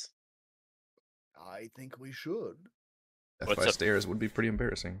stairs? I think we should. Death by stairs would be pretty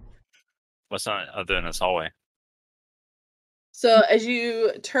embarrassing. What's on other than this hallway? So as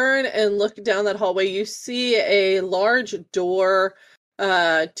you turn and look down that hallway, you see a large door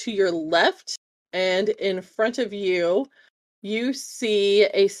to your left, and in front of you, you see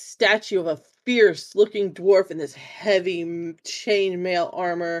a statue of a fierce-looking dwarf in this heavy chainmail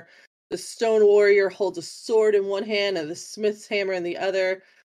armor. The stone warrior holds a sword in one hand and the smith's hammer in the other.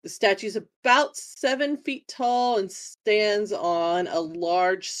 The statue's about 7 feet tall and stands on a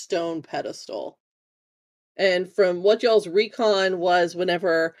large stone pedestal. And from what y'all's recon was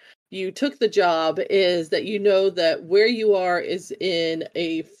whenever you took the job is that you know that where you are is in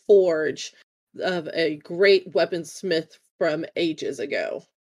a forge of a great weaponsmith from ages ago.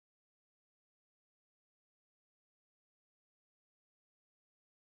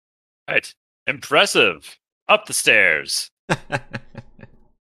 Right. Impressive. Up the stairs.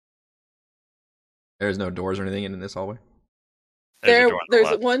 There's no doors or anything in this hallway? There's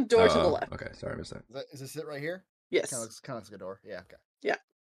one door to the left. Okay, sorry, I missed that. Is this it right here? Yes. Kind of looks like a door. Yeah, okay. Yeah.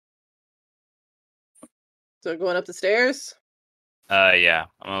 So going up the stairs? Yeah.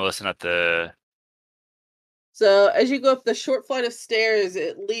 I'm gonna listen at the... So as you go up the short flight of stairs,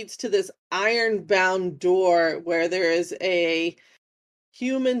 it leads to this iron-bound door where there is a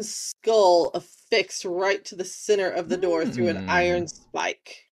human skull affixed right to the center of the door through an iron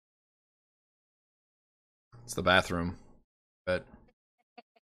spike. It's the bathroom, but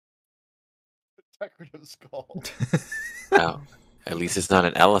decorative skull. Wow. At least it's not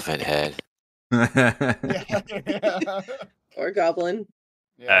an elephant head. Yeah. Or goblin.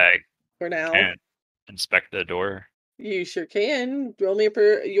 Yeah. For now. And inspect the door. You sure can. Roll me a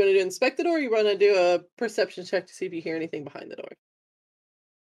you want to do inspect the door, or you want to do a perception check to see if you hear anything behind the door?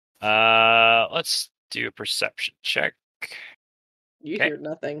 Let's do a perception check. You hear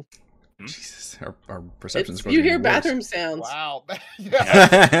nothing. Jesus, our perception's supposed you to be hear worse. bathroom sounds. Wow.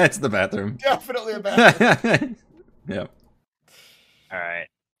 It's the bathroom. Definitely a bathroom. Yep. All right.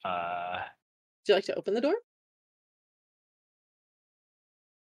 Would you like to open the door?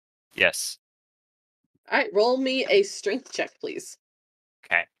 Yes. All right, roll me a strength check, please.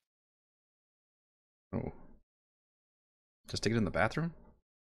 Okay. Oh. Just take it in the bathroom?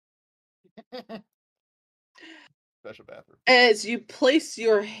 Special bathroom. As you place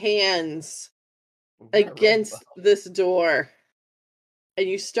your hands against this door and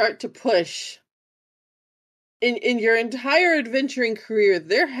you start to push, in your entire adventuring career,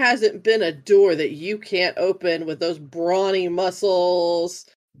 there hasn't been a door that you can't open with those brawny muscles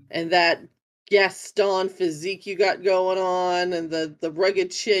and that Gaston physique you got going on and the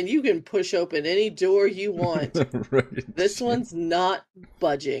rugged chin. You can push open any door you want. This one's not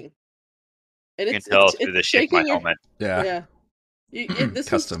budging. And you can tell through the shape of my helmet. Yeah. Yeah. This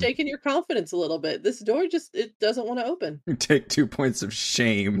Custom. was shaking your confidence a little bit. This door it doesn't want to open. You take 2 points of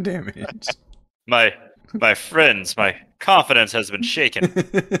shame damage. My friends, my confidence has been shaken.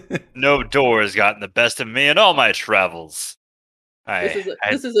 No door has gotten the best of me in all my travels. This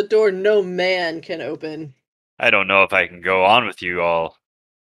is a door no man can open. I don't know if I can go on with you all.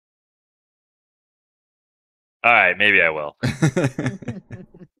 All right, maybe I will.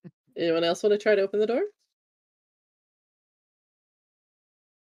 Anyone else want to try to open the door?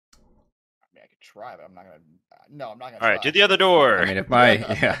 I could try, but I'm not gonna. No, I'm not gonna. All right, try. to the other door. I mean,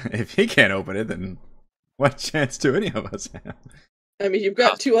 if he can't open it, then what chance do any of us have? I mean, you've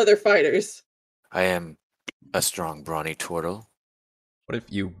got 2 other fighters. I am a strong, brawny turtle. What if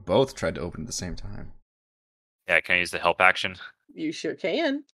you both tried to open at the same time? Yeah, can I use the help action? You sure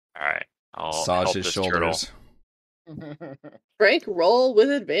can. All right, I'll Massage help his this shoulders. Frank, roll with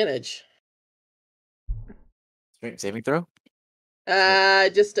advantage. Strength saving throw?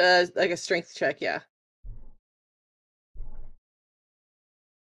 Just like a strength check, yeah.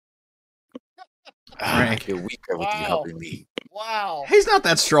 I feel weaker with you Wow. helping me. Wow. He's not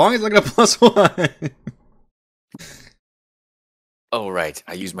that strong. He's like a +1. Oh, right.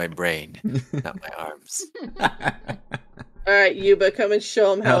 I use my brain, not my arms. All right, Yuba, come and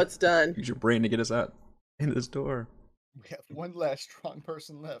show him how it's done. Use your brain to get us out into this door. We have one less strong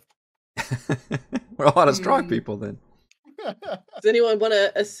person left. We're a lot of strong people then. Does anyone want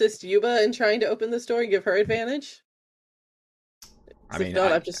to assist Yuba in trying to open this door and give her advantage? I If mean,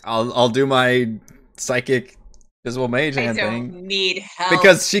 not, I'll do my psychic visible mage I hand don't thing need help.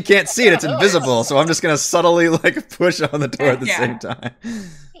 because she can't see it; it's invisible. So I'm just gonna subtly like push on the door at the Yeah. same time.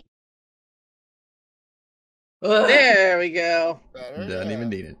 There we go. Better, Doesn't yeah. even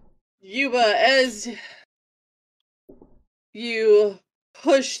need it. Yuba, as you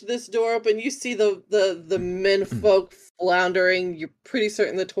push this door open, you see the men folk floundering. You're pretty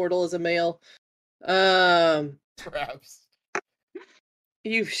certain the turtle is a male. Perhaps.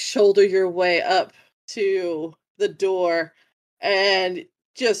 You shoulder your way up to the door, and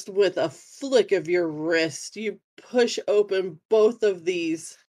just with a flick of your wrist, you push open both of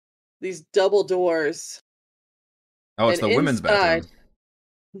these double doors. Oh, it's And the women's bathroom.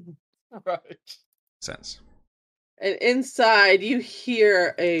 Right. Sense. And inside, you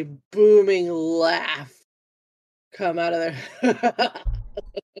hear a booming laugh come out of there.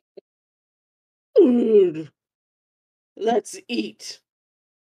 Food. Let's eat.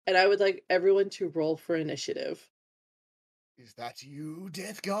 And I would like everyone to roll for initiative. Is that you,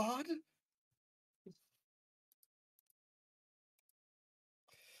 Death God?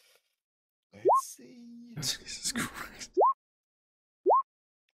 Let's see. Jesus Christ.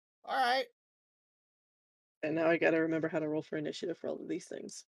 All right. And now I gotta remember how to roll for initiative for all of these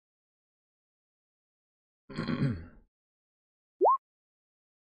things.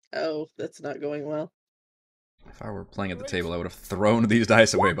 Oh, that's not going well. If I were playing at the table, I would have thrown these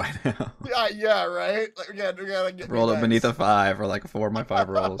dice away by now. Yeah, right. Like we gotta get Rolled new up beneath a dice. 5 or like 4 of my 5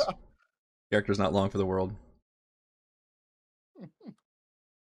 rolls. Character's not long for the world.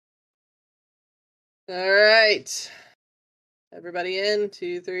 All right. Everybody in.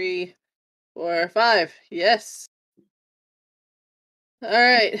 2, 3, 4, 5. Yes. All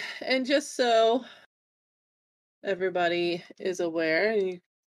right. And just so everybody is aware,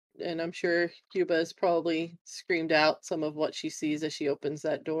 and I'm sure Cuba has probably screamed out some of what she sees as she opens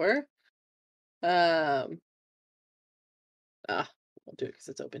that door. Won't do it because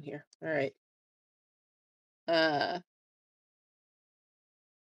it's open here. All right.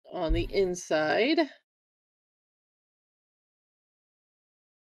 On the inside,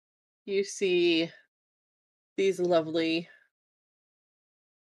 you see these lovely.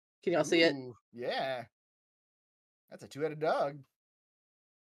 Can y'all see it? Ooh, yeah. That's a 2-headed dog.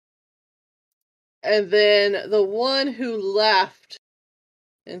 And then the one who laughed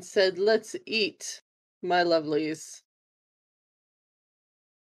and said, "Let's eat, my lovelies,"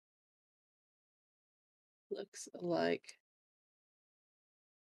 looks like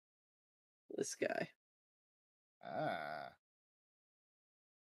this guy. Ah.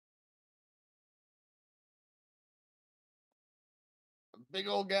 A big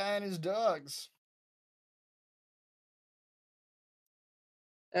old guy and his dogs.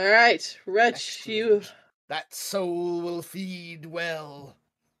 All right, Wretch, Excellent. That soul will feed well.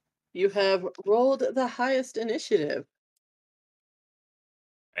 you have rolled the highest initiative.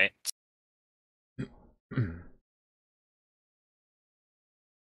 Right.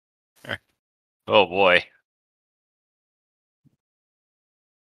 Oh boy.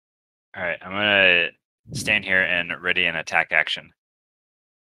 All right, I'm gonna stand here and ready an attack action.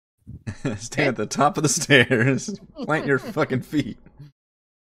 Stand at the top of the stairs. Plant your fucking feet.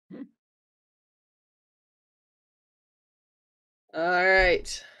 All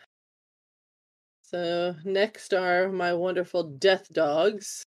right. So next are my wonderful death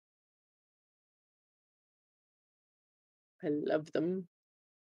dogs. I love them.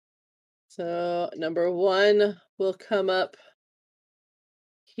 So number 1 will come up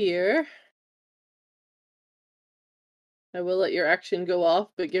here. I will let your action go off,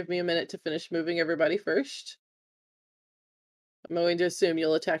 but give me a minute to finish moving everybody first. I'm going to assume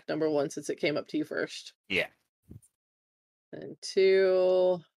you'll attack number 1 since it came up to you first. Yeah. And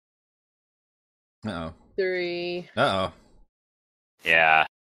 2. Uh-oh. 3. Uh-oh. Yeah.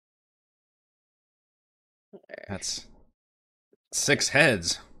 That's 6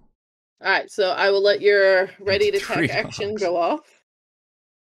 heads. All right, so I will let your ready to Three attack action dogs. go off.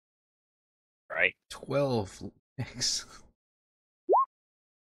 Right. 12 legs.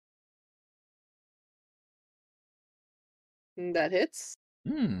 And that hits.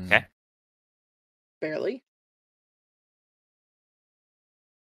 Okay. Barely.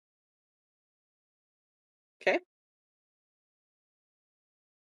 Okay.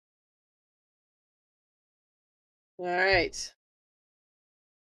 All right.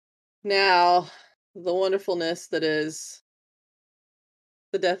 Now, the wonderfulness that is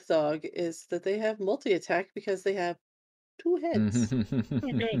the death dog is that they have multi-attack because they have 2 heads.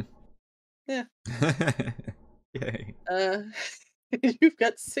 Yeah. Yay. You've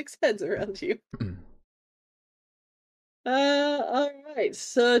got 6 heads around you. All right.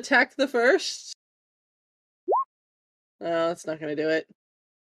 So attack the first. Oh, that's not going to do it.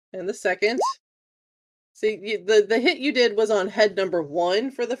 And the second. See, the hit you did was on head number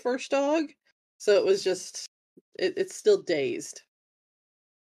 1 for the first dog, so it was just it's still dazed.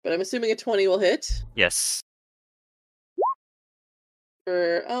 But I'm assuming a 20 will hit Yes.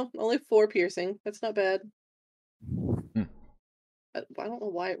 for only 4 piercing. That's not bad. Hmm. I don't know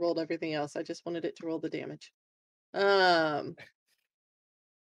why it rolled everything else. I just wanted it to roll the damage.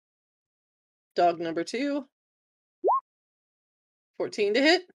 Dog number 2. 14 to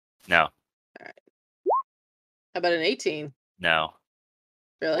hit. No. How about an 18? No.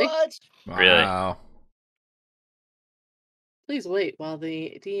 Really? What? Really? Wow. Please wait while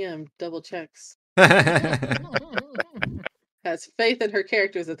the DM double checks. Has faith in her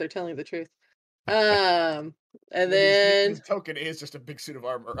characters that they're telling the truth. And then his token is just a big suit of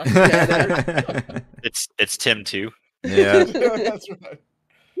armor. Right? Yeah, It's Tim too. Yeah. That's right.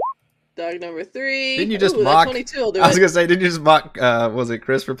 dog number 3. Didn't you just Ooh, mock? That 22 will do I was it. gonna say, didn't you just mock? Was it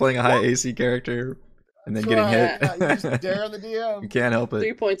Chris for playing a high AC character and then That's getting right. hit? Yeah, you just dare the DM. You can't help 3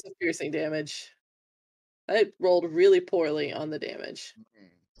 it. points of piercing damage. I rolled really poorly on the damage.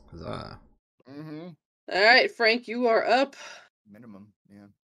 Huzzah. Mm-hmm. All right, Frank, you are up. Minimum, yeah.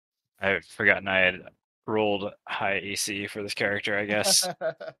 I had forgotten I had rolled high AC for this character, I guess.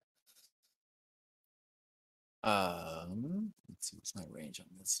 Let's see what's my range on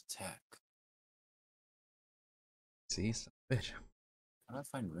this attack. See, son of a bitch. How do I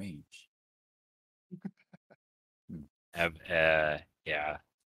find range? Yeah.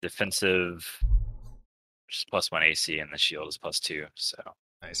 Defensive, which is +1 AC, and the shield is +2. So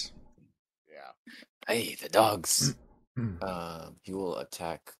Nice. Yeah. Hey, the dogs. Oh, He will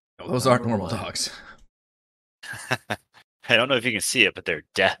attack. those aren't number normal 1. dogs. I don't know if you can see it, but they're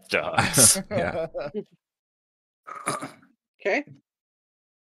death dogs. Yeah. Okay.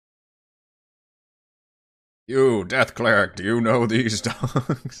 You, Death Cleric, do you know these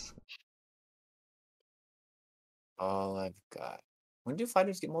dogs? All I've got. When do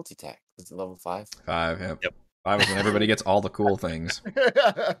fighters get multi-attack? Is it level 5? 5, yep. Yep. 5 is when everybody gets all the cool things.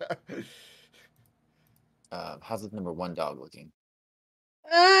 How's the number 1 dog looking?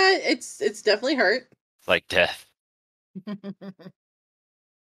 It's definitely hurt. Like death.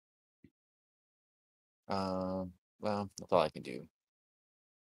 Well, that's all I can do.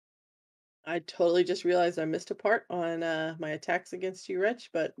 I totally just realized I missed a part on my attacks against you, Wretch,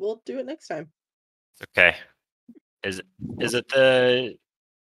 but we'll do it next time. Okay. Is it the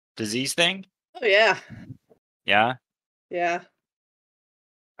disease thing? Oh yeah, Yeah. yeah.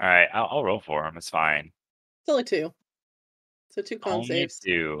 All right. I'll roll for him. It's fine. It's only 2, so 2 con Only saves.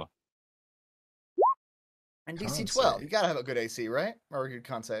 2. And Con DC 12. save. You gotta have a good AC, right? Or a good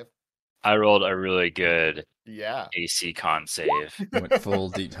con save. I rolled a really good Yeah. AC con save. Went full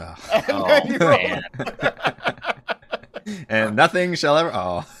detail. Oh, then you roll- man. And nothing shall ever.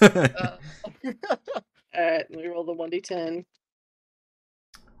 Oh. All right, let me roll the 1d10.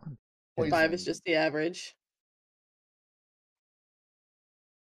 5 is just the average.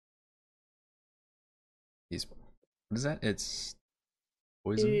 What is that? It's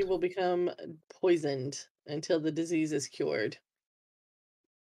Poisoned? He will become poisoned until the disease is cured.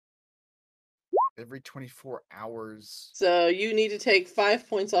 Every 24 hours. So you need to take 5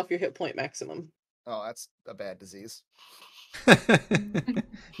 points off your hit point maximum. Oh, that's a bad disease.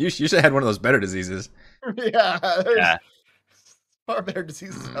 You should have had one of those better diseases. Yeah, there's Yeah. far better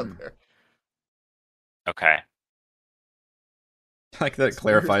diseases out there. Okay. Like that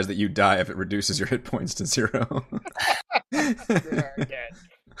clarifies that you die if it reduces your hit points to 0.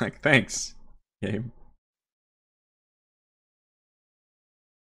 Like, thanks, game.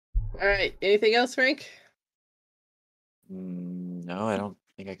 All right. Anything else, Frank? No, I don't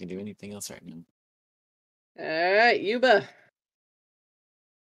think I can do anything else right now. All right, Yuba.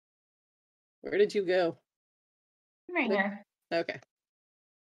 Where did you go? Right here. Okay.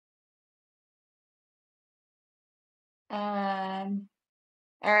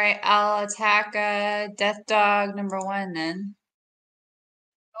 All right, I'll attack Death Dog number 1 then.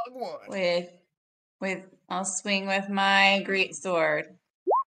 Dog 1. With I'll swing with my great sword.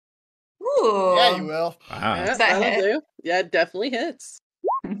 Ooh. Yeah, you will. Wow. Yeah, Does that that'll hit? do. Yeah, it definitely hits.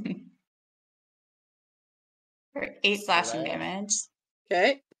 For 8 slashing damage.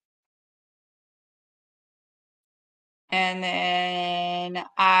 Okay. And then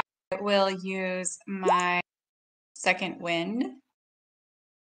I will use my second wind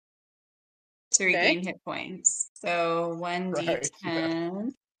to regain hit points. So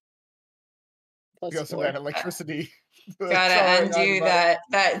 1d10. Plus You got some of 4. that electricity. Gotta undo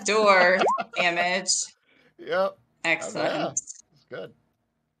that door damage. Yep. Excellent. Yeah. It's good.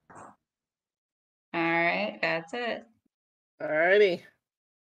 All right, that's it. Alrighty.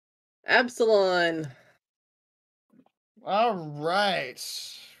 Absalon. All right.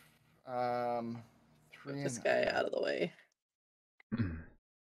 Get this guy out of the way.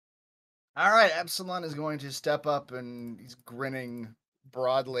 All right, Absalon is going to step up and he's grinning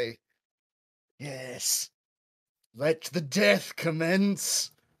broadly. Yes. Let the death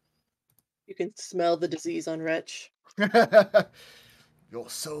commence. You can smell the disease on Wretch. Your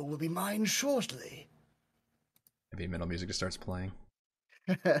soul will be mine shortly. Heavy metal music just starts playing.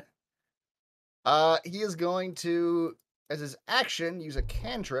 He is going to, as his action, use a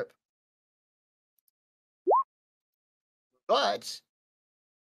cantrip. But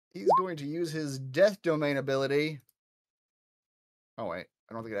he's going to use his death domain ability. Oh wait,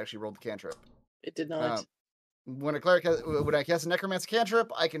 I don't think it actually rolled the cantrip. It did not. When I cast a necromancer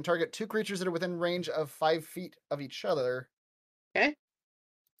cantrip, I can target 2 creatures that are within range of 5 feet of each other. Okay.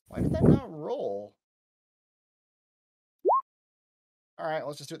 Why did that not roll? All right,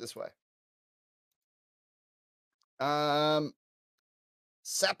 let's just do it this way.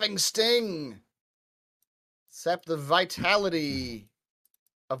 Sapping Sting. Sap the vitality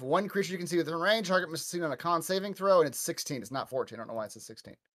of 1 creature you can see within range. Target must succeed on a con saving throw, and it's 16. It's not 14. I don't know why it says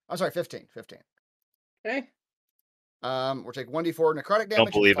 16. I'm sorry, 15. 15. Okay. We'll take 1d4 necrotic damage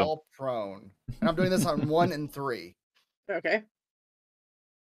Don't believe and fall prone. And I'm doing this on 1 and 3. Okay.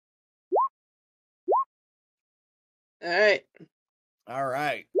 Alright. All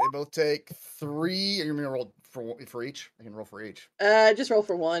right. They both take 3. You're going to roll for each? I can roll for each. Just roll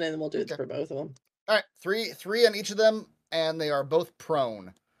for 1 and then we'll do it Okay. for both of them. All right. 3 on each of them, and they are both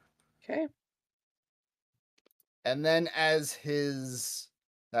prone. Okay. And then that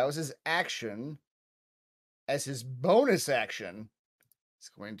was his action. As his bonus action, he's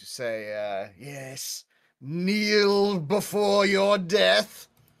going to say, yes, kneel before your death,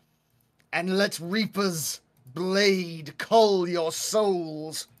 and let Reaper's blade cull your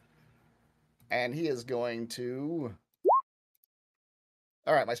souls. And he is going to...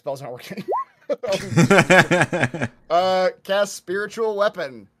 All right, my spell's not working. Cast Spiritual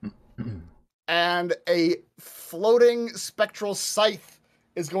Weapon. And a floating spectral scythe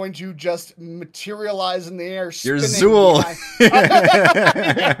is going to just materialize in the air. You're Zool.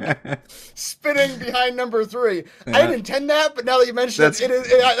 Spinning behind number 3. I didn't intend that, but now that you mention it,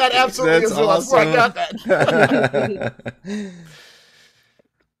 that absolutely is that's Zool. That's where I got awesome. that.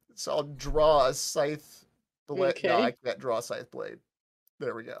 So I'll draw a scythe blade. Okay. No, I can't draw a scythe blade.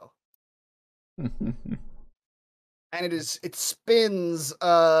 There we go. And it spins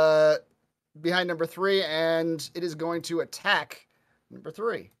behind number 3, and it is going to attack number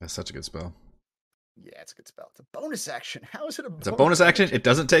 3. That's such a good spell. Yeah, it's a good spell. It's a bonus action. How is it a bonus? It's a bonus action. It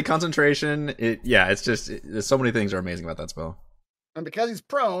doesn't take concentration. It's just there's so many things are amazing about that spell. And because he's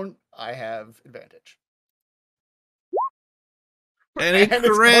prone, I have advantage. And it And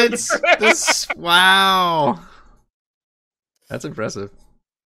it's going to crits. crit. This wow. That's impressive.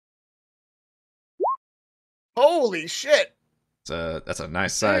 Holy shit! That's a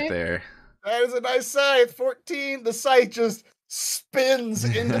nice scythe Alright. there. That is a nice scythe. 14. The scythe just spins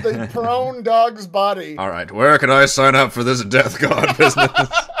into the prone dog's body. All right, where can I sign up for this death god business?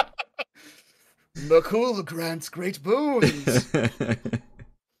 Makul grants great boons.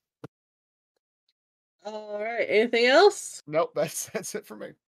 All right. Anything else? Nope, that's it for me.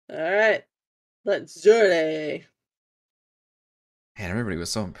 All right. Let's journey. Man, everybody was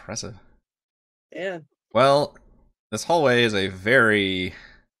so impressive. Yeah. Well, this hallway is a very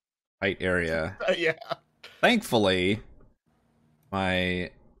tight area. Yeah. Thankfully,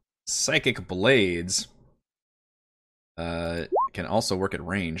 my psychic blades can also work at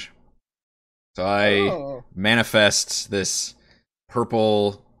range. So I manifest this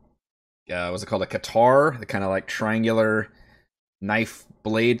purple, what's it called? A Qatar, the kind of like triangular knife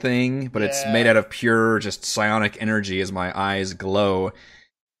blade thing, but it's made out of pure just psionic energy as my eyes glow.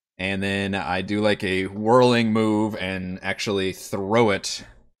 And then I do like a whirling move and actually throw it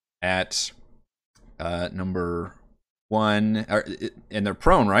at number 1. And they're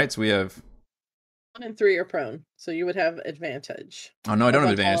prone, right? So we have 1 and 3 are prone, so you would have advantage. Oh no, I don't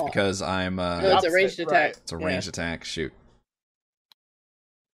have advantage because I'm no, it's a ranged attack. It's a ranged attack. Shoot.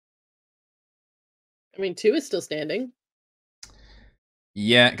 I mean, 2 is still standing.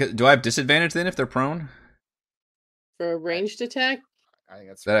 Yeah, do I have disadvantage then if they're prone? For a ranged attack? I think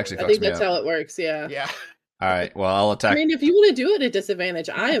that's that actually I fucks think me that's up. how it works, yeah. Yeah. All right, well, I'll attack. I mean, if you want to do it at disadvantage,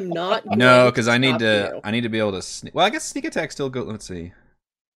 I am not. No, because I need to. I need to be able to sneak. Well, I guess sneak attack still go. Let's see.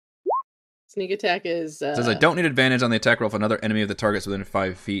 Sneak attack is. It says I don't need advantage on the attack roll if another enemy of the target's within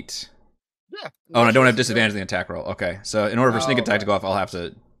 5 feet. Yeah. Oh, and I don't have disadvantage on the attack roll. Okay, so in order for sneak attack to go off, I'll have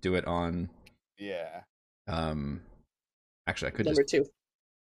to do it on. Yeah. Actually, I could number just. 2. You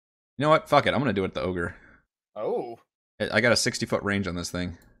know what? Fuck it. I'm gonna do it at the ogre. Oh. I got a 60-foot range on this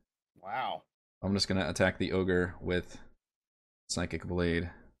thing. Wow. I'm just gonna attack the ogre with psychic blade.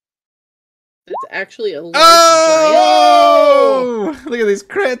 It's actually a large Oh! Look at these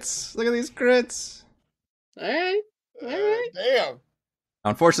crits! Look at these crits! giant. All right. Damn.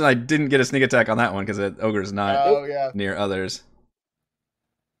 Unfortunately, I didn't get a sneak attack on that one because the ogre's not near others,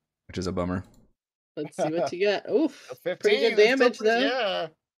 which is a bummer. Let's see what you got. Oof. 15, Pretty good damage, though. Yeah.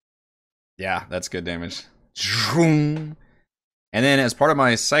 Yeah, that's good damage. And then as part of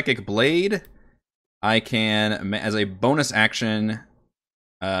my psychic blade, I can, as a bonus action,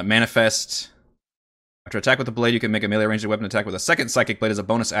 manifest. After attack with the blade, you can make a melee ranged weapon attack with a second psychic blade as a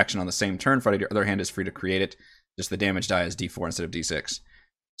bonus action on the same turn. Fighting your other hand is free to create it. Just the damage die is D4 instead of D6.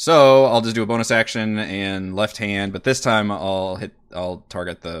 So I'll just do a bonus action and left hand, but this time I'll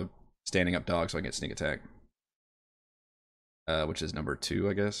target the standing up dog so I get sneak attack. Which is number 2,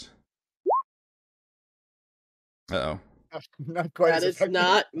 I guess. Uh-oh. Not quite. That is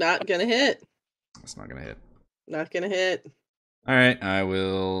not gonna hit. It's not gonna hit. Not gonna hit. Alright, I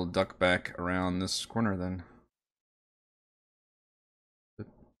will duck back around this corner then.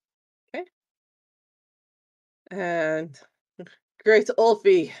 Okay. And Great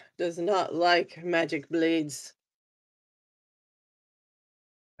Ulfi does not like magic blades.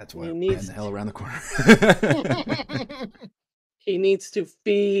 That's why He I'm needs the hell around the corner. He needs to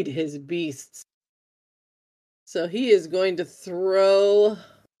feed his beasts. So he is going to throw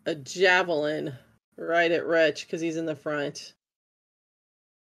a javelin right at Wretch because he's in the front.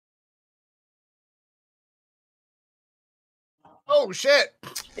 Oh shit!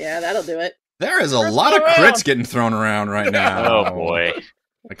 Yeah, that'll do it. There is a lot of crits getting thrown around right now. Oh boy.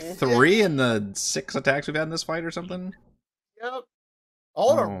 Like 3 in the 6 attacks we've had in this fight or something? Yep.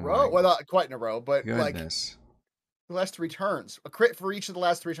 All in a Oh row. my Well, not quite in a row, but like Goodness. the last 3 turns. A crit for each of the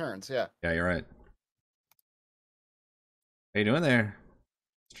last 3 turns. Yeah. Yeah, you're right. How you doing there,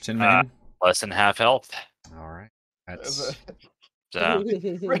 Mr. Tin Man? Less than half health. All right. That's So,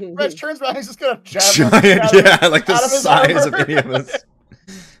 Reg turns around. He's just gonna giant. Yeah, like the size of any of us.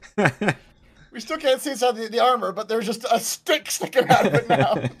 We still can't see inside the armor, but there's just a stick sticking out of it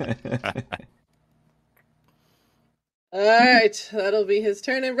now. All right, that'll be his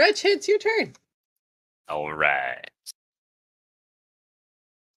turn. And Wretch, it's your turn. all right.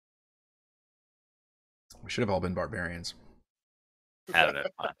 We should have all been barbarians. Having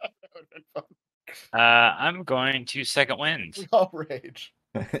it fun. I'm going to second wind. We all rage.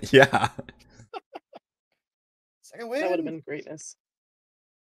 Yeah. Second wind. That would have been greatness.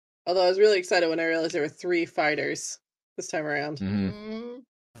 Although I was really excited when I realized there were 3 fighters this time around. Mhm.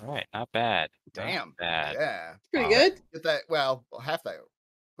 All right, not bad. Damn. Not bad. Yeah. Pretty good. Get that. Well, half that.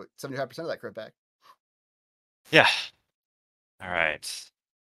 Put 75% of that crit back. Yeah. All right.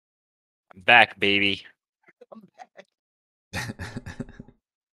 I'm back, baby. I'm back.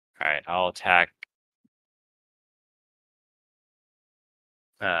 All right, I'll attack.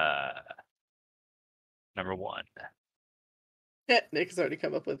 Number 1. Nick has already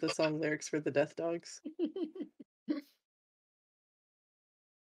come up with the song lyrics for the Death Dogs.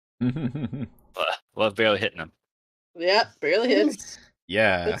 Love barely hitting him. Yeah, barely hits.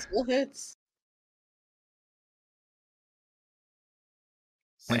 Yeah. But still hits.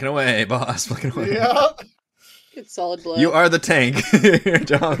 Flanking away, boss. Flanking away. Yeah. Good solid blow. You are the tank. Your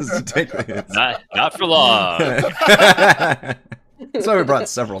job is to take the hits. Not for long. That's why we brought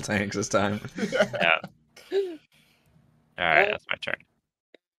several tanks this time. Yeah. All right, that's my turn.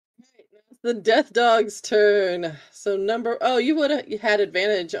 It's the Death Dog's turn. So you had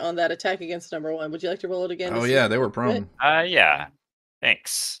advantage on that attack against number 1. Would you like to roll it again? Oh yeah, they were prone. Yeah.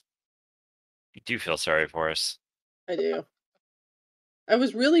 Thanks. You do feel sorry for us. I do. I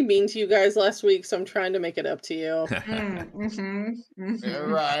was really mean to you guys last week, so I'm trying to make it up to you. Yeah,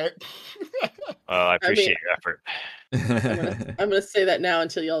 right. Well, I appreciate your effort. I'm gonna say that now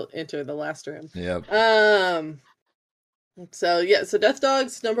until y'all enter the last room. Yep. So Death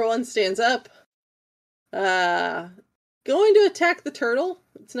Dogs number 1 stands up. Going to attack the turtle.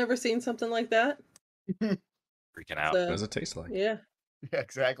 It's never seen something like that. Freaking out. What does it taste like? Yeah. Yeah,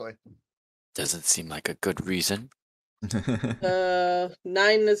 exactly. Doesn't seem like a good reason. 9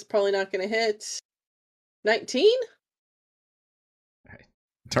 is probably not gonna hit. 19?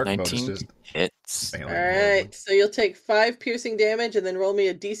 Tark mode is 19 just hits. failing All horribly. right, so you'll take 5 piercing damage and then roll me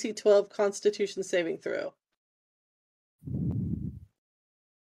a DC 12 Constitution saving throw.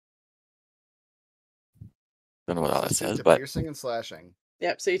 Don't know what all that says, To but piercing and slashing.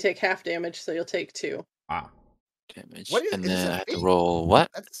 Yep, so you take half damage, so you'll take 2. Wow. damage. What is- and is this then a I have to feat? roll what?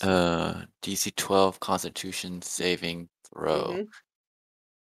 That's DC 12 Constitution saving throw. Mhm.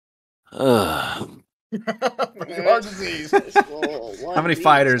 Ugh. pretty hard disease. Just roll How many 1d10.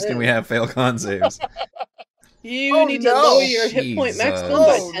 fighters can we have fail con saves? You Oh, need to no. lower your hit point maximum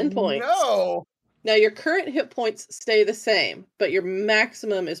by 10 points. No. Now, your current hit points stay the same, but your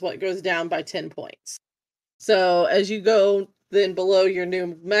maximum is what goes down by 10 points. So, as you go then below your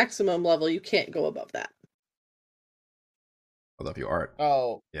new maximum level, you can't go above that. Although if you are,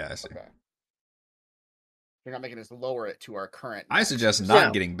 Oh, yeah, I see. okay. You're not making us lower it to our current. I suggest No.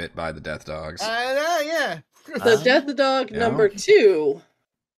 not getting bit by the death dogs. Yeah. So, Death the Dog Yeah. number 2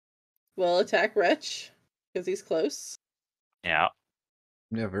 will attack Wretch, because he's close. Yeah.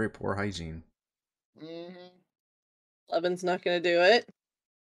 Yeah, very poor hygiene. 11's not going to do it.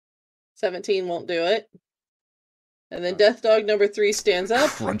 17 won't do it. And then Death Dog number 3 stands up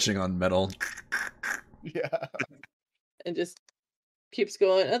Crunching on metal. Yeah. and just keeps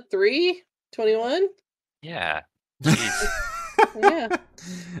going. 3, 21. Yeah. Jeez. Yeah.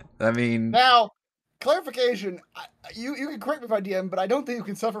 I mean, Now, clarification. You can correct me if I DM, but I don't think you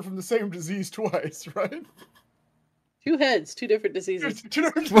can suffer from the same disease twice, right? 2 heads, 2 different diseases. Two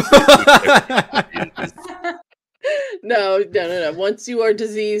different- No. Once you are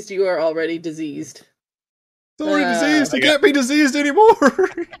diseased, you are already diseased. it's already diseased. I You got- can't be diseased anymore.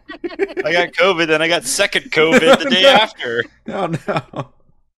 I got COVID, then I got second COVID the day No. after. Oh no.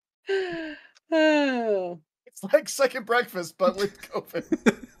 Oh. It's like second breakfast, but with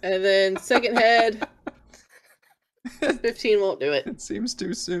COVID. And then second head, 15 won't do it. It seems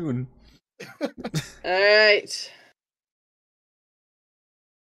too soon. Alright.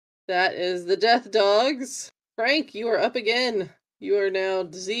 That is the Death Dogs. Frank, you are up again. You are now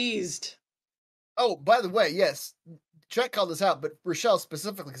diseased. Oh, by the way, yes. Chet called this out, but Rochelle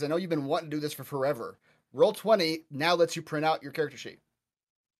specifically, because I know you've been wanting to do this for forever. Roll20 now lets you print out your character sheet.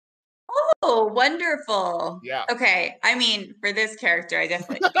 Oh, wonderful. Yeah. Okay. I mean, for this character, I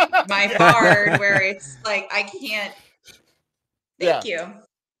definitely my bard where it's like I can't. Thank you.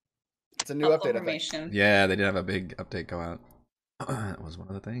 It's a new Helpful update, I think. information. Yeah, they did have a big update go out. That was one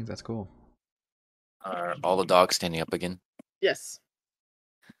of the things. That's cool. Are all the dogs standing up again? Yes.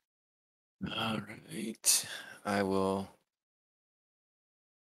 All right. I will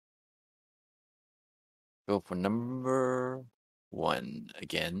go for number 1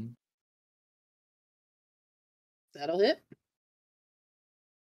 again. That'll hit.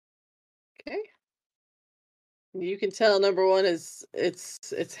 Okay. You can tell number 1 is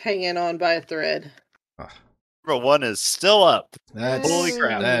it's hanging on by a thread. Ugh. Number 1 is still up. That's Holy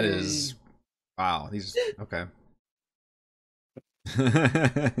crap. That is wow. These okay.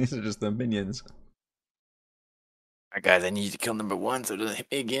 These are just the minions. All right, guys, I need you to kill number 1 so it doesn't hit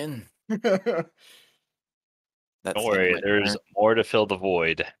me again. That's Don't the end of worry, my there's turn. more to fill the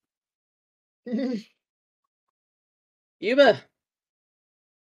void. Yuba.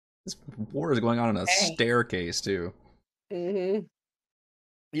 This war is going on in a Hey. staircase too. Mm-hmm.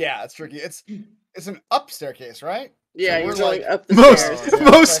 Yeah, it's tricky. It's an up staircase, right? Yeah, So you're we're going like- up the Most stairs. Yeah,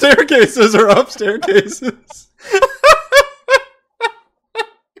 most okay. staircases are up staircases.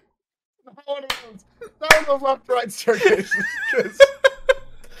 the left-right staircases. 'Cause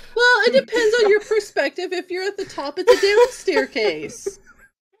Well, it depends on your perspective. If you're at the top, it's a down staircase.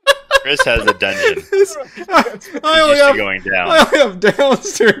 Chris has a dungeon. I He's only used to have, going down. I only have down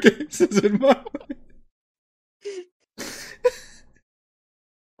staircases in my mind.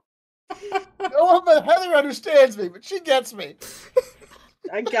 no one but Heather understands me, but she gets me.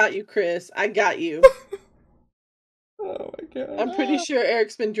 I got you, Chris. I got you. Oh my god. I'm pretty sure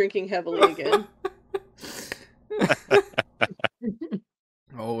Eric's been drinking heavily again.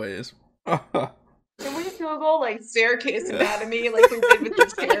 Always. Can we Google like staircase anatomy like we did with the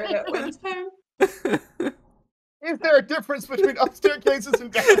chair that one time? Is there a difference between up staircases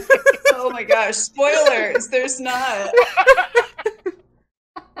and down staircases? Oh my gosh, spoilers, there's not.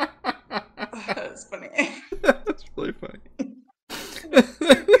 That's funny. That's really funny.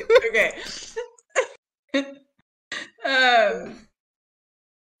 Okay.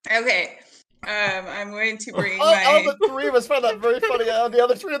 Okay. I'm going to bring All the three of us found that very funny. And the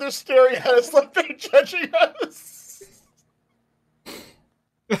other three are staring at us like they're judging us.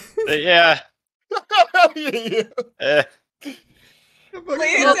 Yeah. Yeah.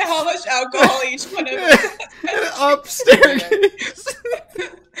 Play into how much alcohol each one of us. Up staircase.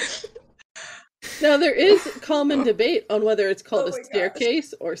 Now, there is common debate on whether it's called Oh my a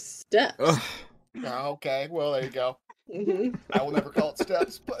staircase or steps. Ugh. Oh, okay, well, there you go. Mhm. I will never call it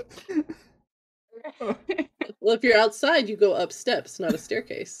steps, but Well, if you're outside, you go up steps, not a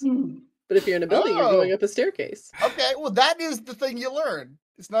staircase. But if you're in a building, you're going up a staircase. okay, well, that is the thing you learn.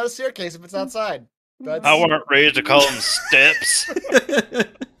 It's not a staircase if it's outside. That's... I weren't raised to call them steps.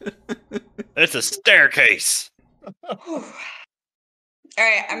 It's a staircase. All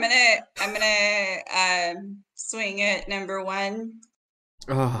right, I'm gonna swing at number 1.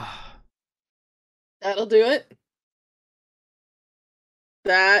 That'll do it.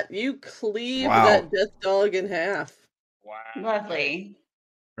 That you cleave Wow. that death dog in half. Wow. Lovely.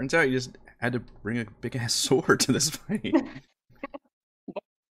 Turns out you just had to bring a big ass sword to this fight.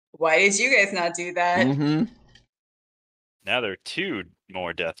 Why did you guys not do that? Mm-hmm. Now there are 2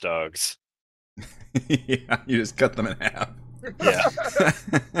 more death dogs. Yeah, you just cut them in half. Yeah.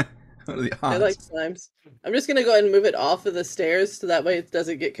 What are the I odds? like slimes. I'm just gonna go ahead and move it off of the stairs so that way it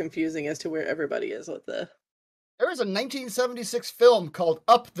doesn't get confusing as to where everybody is with the. There was a 1976 film called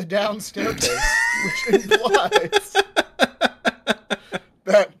Up the Down Staircase, which implies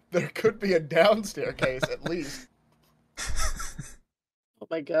that there could be a down staircase at least. Oh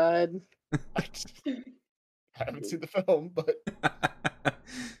my god. I haven't seen the film, but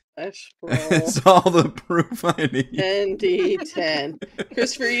Ash It's all the proof I need. 10d10.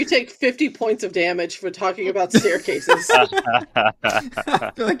 Christopher, you take 50 points of damage for talking about staircases.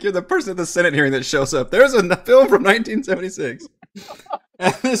 I feel like you're the person at the Senate hearing that shows up. There's a film from 1976.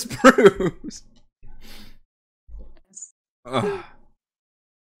 And this proves. Ugh.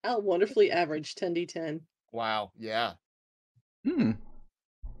 How wonderfully average 10d10. wow, yeah. Hmm.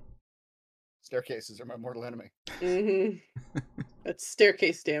 Staircases are my mortal enemy. Mm-hmm. That's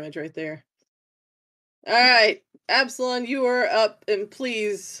staircase damage right there. Alright, Absalon, you are up, and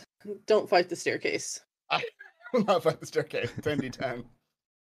please don't fight the staircase. I will not fight the staircase. 10d10.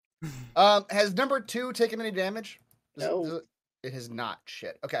 Has number 2 taken any damage? No. It has not.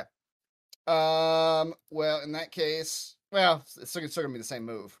 Shit. Okay. Well, in that case, well, it's still gonna be the same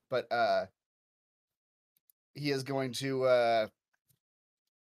move, but he is going to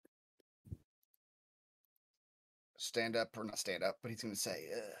stand up, or not stand up, but he's going to say,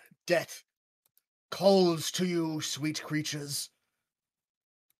 "Death calls to you, sweet creatures.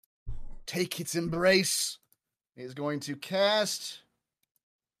 Take its embrace." He's going to cast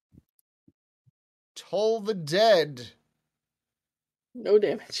Toll the Dead. No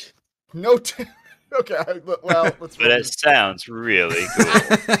damage. No, okay. Well, let's. But it sounds really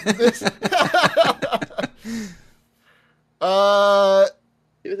cool. This...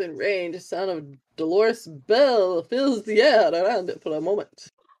 Within range, the sound of Dolores Bell fills the air around it for a moment.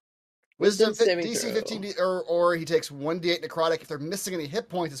 Wisdom saving DC throw. 15, or he takes 1d8 necrotic. If they're missing any hit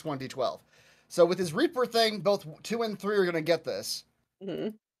points, it's 1d12. So with his Reaper thing, both 2 and 3 are going to get this. Mm-hmm.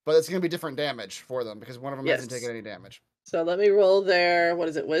 But it's going to be different damage for them because one of them Yes. hasn't taken any damage. So let me roll their, what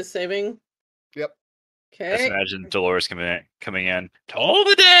is it, Wiz saving? Yep. Just Okay. imagine Dolores coming in. Toll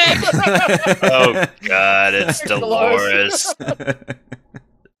the dead! Oh god, it's Dolores.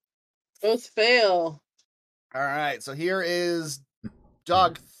 Both fail. All right. So here is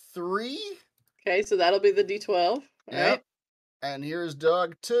dog 3. Okay, so that'll be the D12. All Yep. right. And here's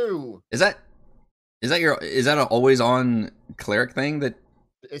dog 2. Is that an always on cleric thing that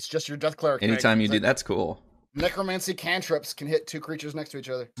It's just your death cleric. anytime thing. you It's do like that's cool. necromancy cantrips can hit 2 creatures next to each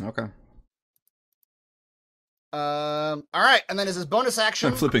other. Okay. All right, and then as his bonus action,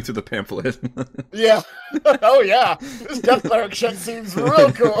 I'm flipping through the pamphlet. yeah. Oh yeah, this Death Cleric shit seems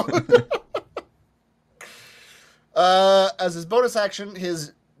real cool. As his bonus action,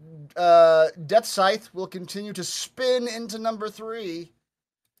 his Death Scythe will continue to spin into number 3.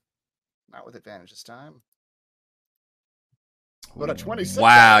 Not with advantage this time. But a 26.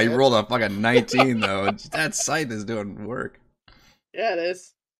 Wow, you rolled a fucking 19 though. That Scythe is doing work. Yeah, it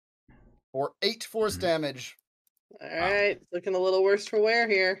is. For 8 force damage. All right, looking a little worse for wear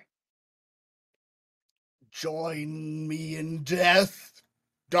here. Join me in death,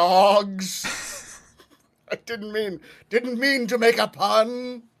 dogs. I didn't mean to make a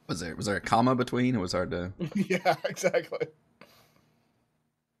pun. Was there a comma between? It was hard to. Yeah, exactly.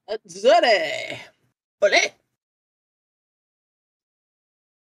 Zure. Ole.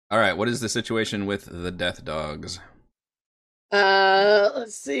 All right, what is the situation with the death dogs?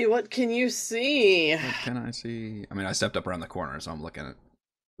 Let's see. What can you see? What can I see? I mean, I stepped up around the corner, so I'm looking at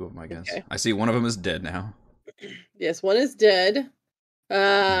 2 of them, I guess. Okay. I see one of them is dead now. Yes, one is dead.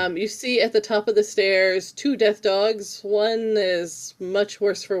 You see at the top of the stairs 2 death dogs. One is much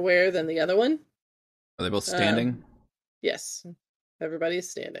worse for wear than the other one. Are they both standing? Yes, everybody is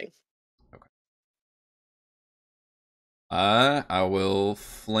standing. I will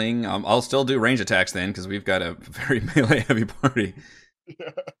fling. I'll still do range attacks then, because we've got a very melee heavy party.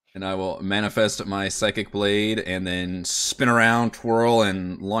 And I will manifest my psychic blade and then spin around, twirl,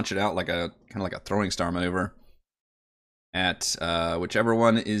 and launch it out like a kind of like a throwing star maneuver at whichever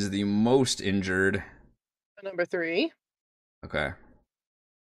one is the most injured. Number 3. Okay.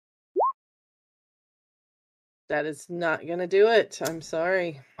 That is not gonna do it. I'm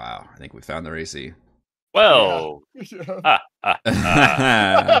sorry. Wow, I think we found their AC. Well,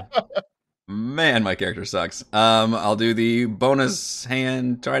 Man, my character sucks. I'll do the bonus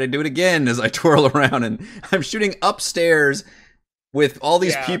hand, try to do it again as I twirl around, and I'm shooting upstairs with all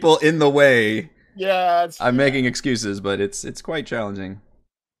these people in the way. Yeah, I'm making excuses, but it's quite challenging.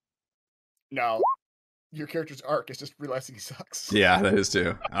 No, your character's arc is just realizing he sucks. Yeah, that is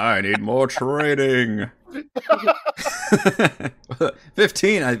too. I need more training.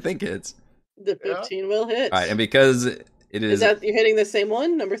 15, I think it's. The 15 will hit. All right, and because it is that you're hitting the same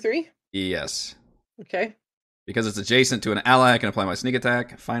one, number 3? Yes. Okay. Because it's adjacent to an ally, I can apply my sneak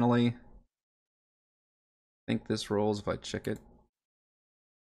attack, finally. I think this rolls if I check it.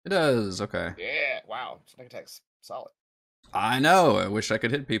 It does, okay. Yeah, wow. Sneak attack's solid. I know, I wish I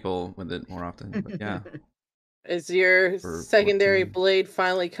could hit people with it more often, but yeah. As your For secondary 14. blade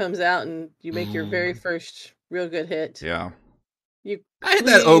finally comes out and you make your very first real good hit. Yeah. You I hit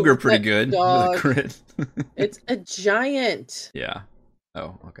that ogre pretty that good dog. with a crit. It's a giant. Yeah.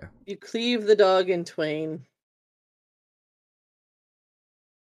 Oh, okay. You cleave the dog in twain.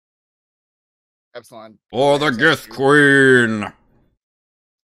 Epsilon. For the Gith Queen!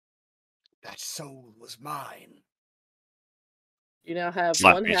 That soul was mine. You now have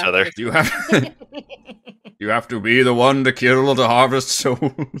Slap one each half other. of- You have to be the one to kill to harvest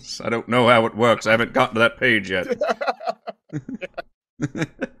souls. I don't know how it works. I haven't gotten to that page yet.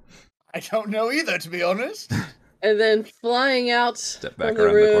 I don't know either, to be honest. And then flying out back from the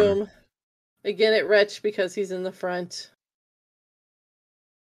around the corner. room. Again at Wretch because he's in the front.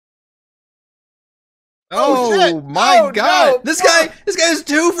 Oh, shit! my Oh, god! no! This guy's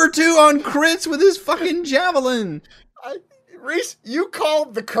 2 for 2 on crits with his fucking javelin. Reese, you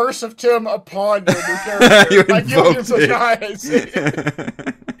called the curse of Tim upon your new character. You by giving him invoked such it. high AC.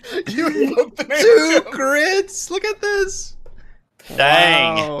 You invoked the name 2 of Tim. crits. Look at this.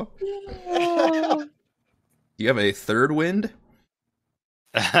 Dang. Wow. Do you have a third wind?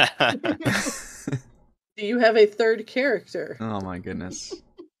 Do you have a third character? Oh my goodness.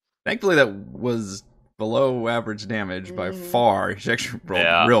 Thankfully that was below average damage by Mhm. far. She actually rolled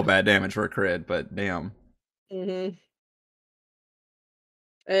Yeah. real bad damage for a crit, but damn. Mm-hmm.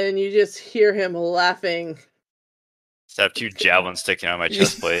 And you just hear him laughing. Just have 2 javelins sticking out of my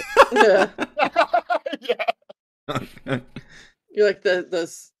chest plate. Yeah. Yeah. You're like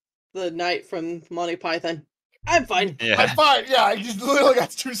the knight from Monty Python. I'm fine. I'm Yeah. fine. Yeah, I just literally got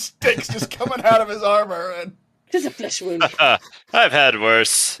 2 sticks just coming out of his armor, and Tis a flesh wound. I've had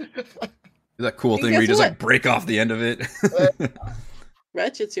worse. That cool And thing where you guess just what? like break off the end of it.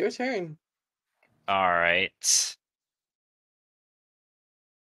 Wretch, it's your turn. All right.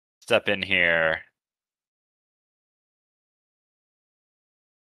 Step in here.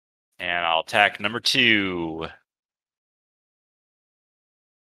 And I'll attack number 2.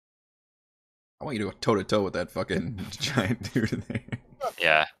 I want you to go toe to toe with that fucking giant dude there.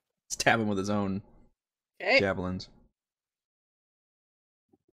 Yeah. Stab him with his own Okay. javelins.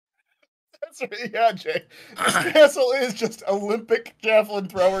 That's right. Yeah, Jay. This castle is just Olympic javelin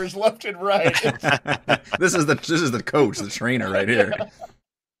throwers left and right. This is the coach, the trainer right here.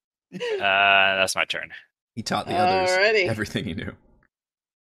 That's my turn. He taught the others Alrighty. everything he knew.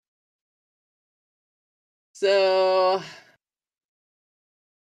 So,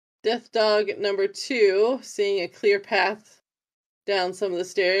 Death Dog number 2, seeing a clear path down some of the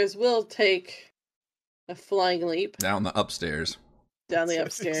stairs, will take a flying leap Down the upstairs. down the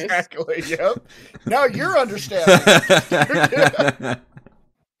upstairs. Exactly. Yep. Now you're understanding.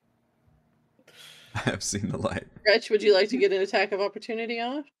 I have seen the light. Gretch, would you like to get an attack of opportunity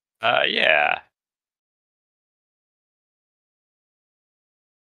on? Yeah.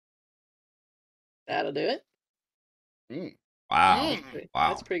 That'll do it. Wow. Wow.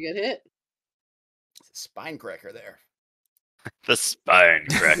 That's a pretty good hit. Spine cracker there. The spine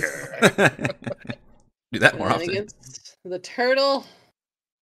cracker. Do that more And often. against the turtle,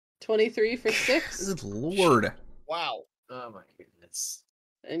 23 for 6. Good lord. Wow. Oh my goodness.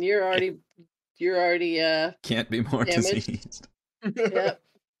 And you're already Can't be more Damaged. diseased. yep.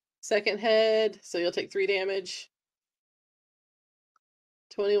 Second head, so you'll take 3 damage.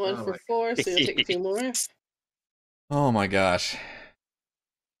 21 Oh for my 4, so you'll take 2 more. Oh my gosh.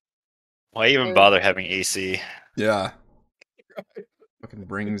 Why even bother having AC? Yeah. Fucking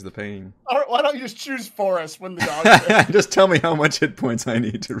brings the pain. All right, why don't you just choose Forest when the dog's there? Just tell me how much hit points I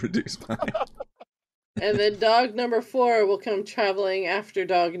need to reduce mine. And then dog number 4 will come traveling after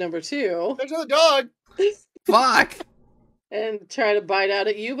dog number 2 There's another dog. Fuck! and try to bite out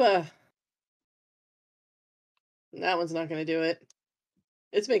at Yuba. That one's not going to do it.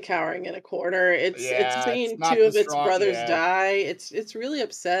 It's been cowering in a corner. It's seen not 2 of the its strong- brothers yeah. die. It's really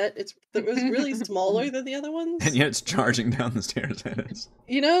upset. It was really smaller than the other ones. And yet it's charging down the stairs at us.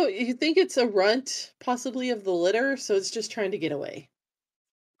 You know, you think it's a runt, possibly of the litter, so it's just trying to get away.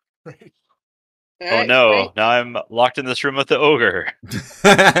 Right. All Oh right, no! Frank. Now I'm locked in this room with the ogre.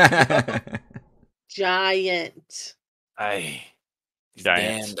 Giant. Aye. These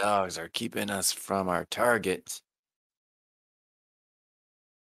Giant. damn dogs are keeping us from our target.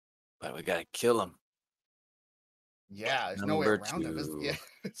 But we gotta kill them. Yeah, there's no way Number around him. two. Yeah,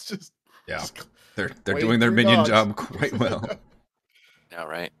 it's just Yeah, they're Wade doing their through minion dogs. job quite well. All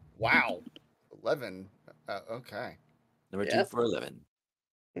right. wow. 11. Okay. Number Yep. 2 for 11.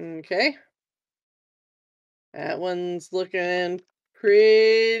 Okay. That one's looking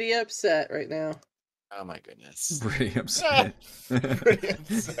pretty upset right now. Oh my goodness. Pretty upset. Pretty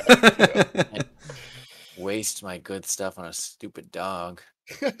upset. Waste my good stuff on a stupid dog.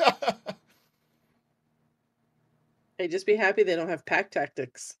 Hey, just be happy they don't have pack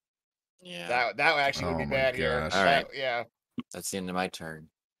tactics. Yeah. that actually would Oh be my bad here. gosh. All right. Yeah. That's the end of my turn.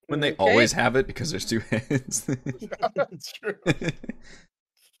 When they Okay. always have it because there's 2 heads. That's true.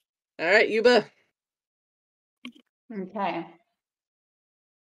 All right, Yuba. Okay.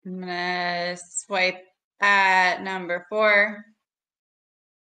 I'm gonna swipe at number 4.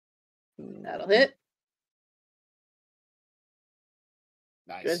 That'll hit.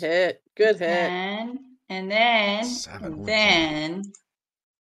 Nice. Good hit. Good hit. 10. And Seven, holy then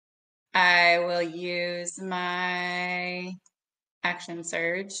I will use my action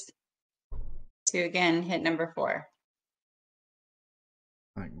surge to again hit number 4.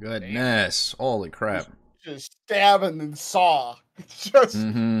 My goodness. Holy crap. Just stab and then saw. Just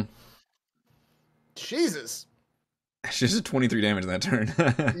Mm-hmm. Jesus. She's at 23 damage in that turn.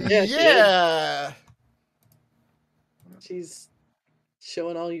 Yeah, she Yeah. She's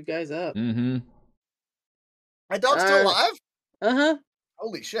showing all you guys up. Mm-hmm. My dog's still alive? Uh-huh.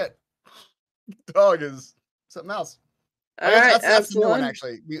 Holy shit. Dog is something else. All I guess right, that's the new one, Absalom.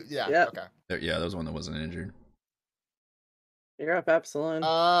 actually. Yeah. Yep. Okay. Yeah, that was one that wasn't injured. You're up, Absalom.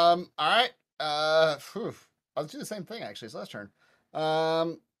 All right. Phew. I'll do the same thing actually. It's last turn.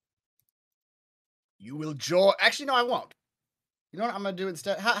 You will join. Actually, no, I won't. You know what I'm gonna do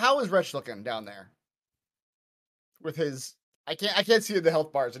instead? How is Wretch looking down there? With his, I can't see the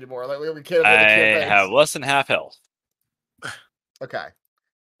health bars anymore. Like we can't. I have less than half health. Okay.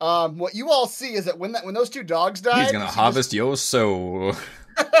 What you all see is that when those 2 dogs died, He's gonna you see harvest your soul.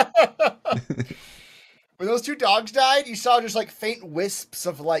 when those 2 dogs died, you saw just like faint wisps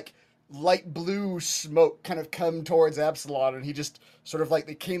of like light blue smoke kind of come towards Absalom, and he just sort of like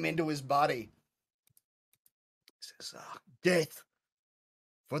they came into his body. He says, "Death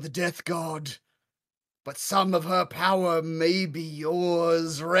for the death god, but some of her power may be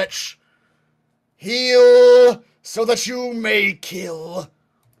yours, wretch. Heal so that you may kill."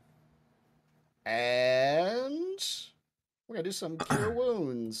 And we're gonna do some cure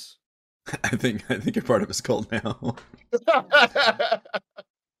wounds. I think you're part of his cult now.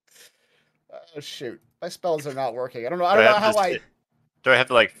 Oh shoot, my spells are not working. I don't know Do how I. Do I have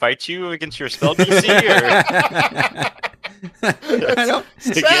to like fight you against your spell DC? I don't. To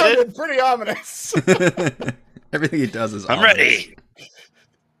get it? Sounded pretty ominous. Everything he does is. I'm ominous. ready.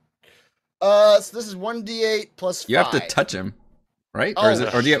 So this is 1d8 plus 5. You have to touch him, right? Oh, or is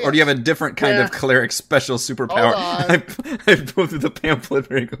it? Or do you have a different kind of cleric special superpower? Hold on. I pulled through the pamphlet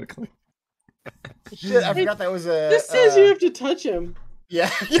very quickly. Shit, I forgot that was a. This says you have to touch him. Yeah.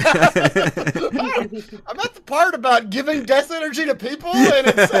 I'm at the part about giving death energy to people, and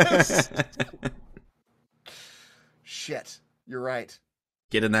it says. Shit, you're right.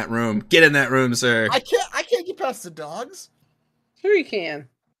 Get in that room. Get in that room, sir. I can't get past the dogs. Sure you can.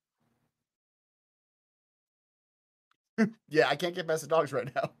 Yeah, I can't get past the dogs right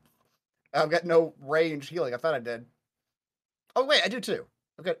now. I've got no range healing. I thought I did. Oh wait, I do too.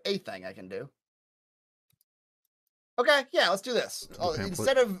 I've got a thing I can do. Okay, yeah, let's do this.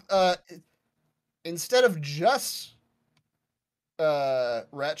 Instead of just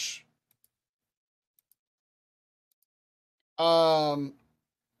Wretch.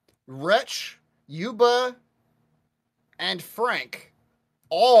 Wretch, Yuba, and Frank,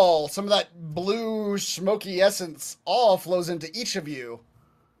 all some of that blue smoky essence all flows into each of you.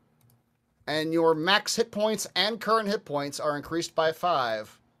 And your max hit points and current hit points are increased by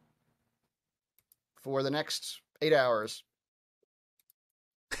 5 for the next 8 hours.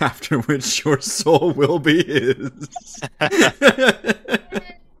 After which your soul will be his.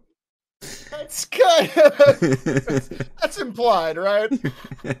 That's kind of that's implied, right?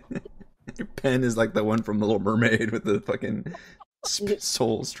 Your pen is like the one from The Little Mermaid with the fucking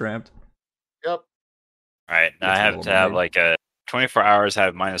soul strapped. Yep. All right, now That's I a have little to have weird. like a 24 hours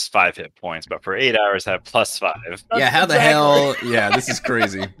have -5 hit points, but for 8 hours have +5. Yeah, how the hell? Yeah, this is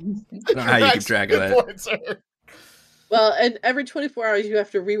crazy. I don't know how you keep track of that. Well, and every 24 hours you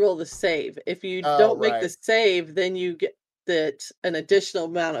have to re-roll the save. If you don't make the save, then you get an additional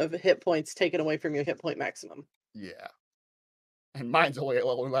amount of hit points taken away from your hit point maximum. Yeah. And mine's only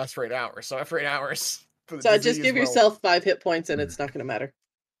lasts for 8 hours, so after 8 hours. So just give yourself 5 hit points and it's not going to matter.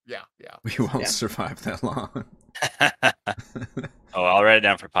 Yeah. We won't survive that long. Oh, I'll write it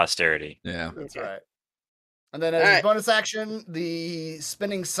down for posterity. Yeah. That's right. And then as a bonus action, the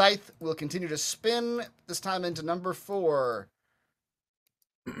spinning scythe will continue to spin, this time into number 4.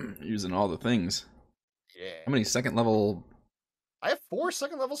 Using all the things. Yeah. How many second level? I have 4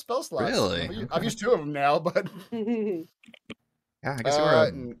 second level spell slots. Really? I've used 2 of them now, but... Yeah, I guess you are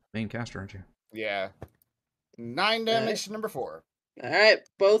a main caster, aren't you? Yeah. 9 damage to number 4. All right,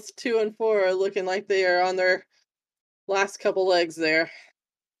 both 2 and 4 are looking like they are on their last couple legs there.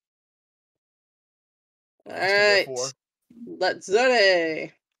 All right, let's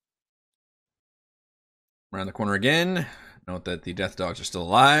Zode. Around the corner again. Note that the death dogs are still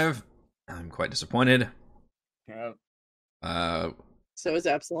alive. I'm quite disappointed. Yeah. So is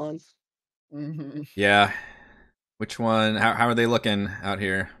Absalon. Mm-hmm. Yeah. Which one? How are they looking out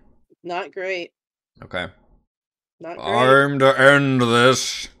here? Not great. Okay. Not great. Armed to end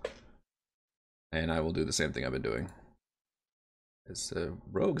this. And I will do the same thing I've been doing. This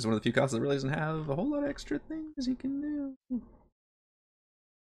rogue is one of the few classes that really doesn't have a whole lot of extra things he can do.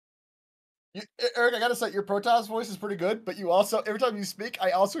 Eric, I gotta say, your Protoss voice is pretty good, but you also, every time you speak,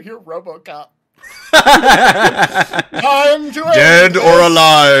 I also hear RoboCop. Time to Dead or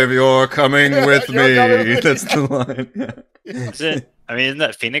alive, you're coming with me. That's the line. Is it? I mean, isn't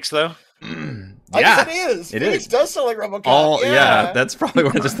that Phoenix though? I guess it is. It Phoenix is. does sound like RoboCop. Yeah, that's probably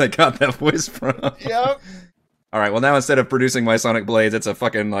where I got that voice from. Yep. All right, well now instead of producing my sonic blades, it's a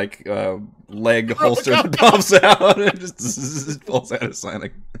fucking like leg holster that pops out and just pulls out a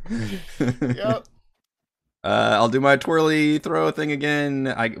sonic. Yep. I'll do my twirly throw thing again.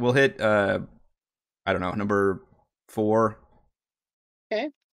 I will hit I don't know, number 4.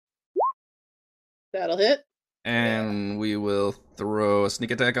 Okay. That'll hit. And we will throw a sneak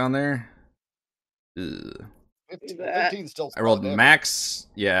attack on there. Ugh. 15 still. I rolled max.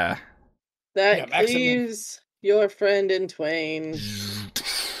 Yeah. That cleaves your friend in twain.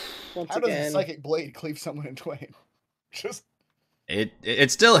 Once How again. does a psychic blade cleave someone in twain? Just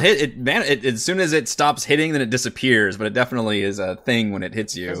it still hit it as soon as it stops hitting, then it disappears. But it definitely is a thing when it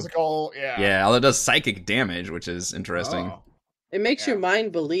hits you. physical, yeah. Yeah, although it does psychic damage, which is interesting. Oh. It makes your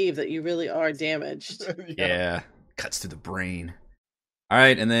mind believe that you really are damaged. Yeah, cuts through the brain. All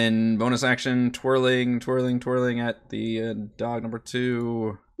right, and then bonus action, twirling at the dog number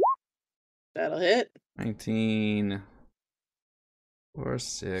 2. That'll hit. 19 or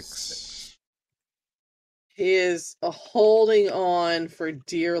 6. He is holding on for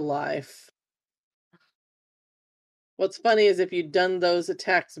dear life. What's funny is if you'd done those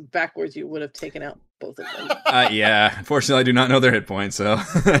attacks backwards, you would have taken out both of them. Yeah. Unfortunately, I do not know their hit points, so.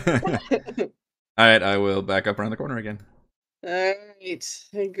 Alright, I will back up around the corner again. Alright.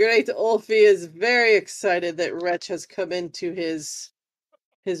 Great Ulfi is very excited that Wretch has come into his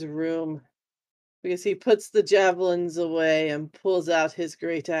room. Because he puts the javelins away and pulls out his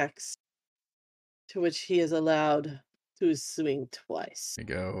great axe, to which he is allowed to swing twice. There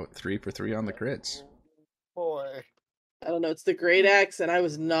you go. 3 for 3 on the crits. Boy. I don't know, it's the great axe, and I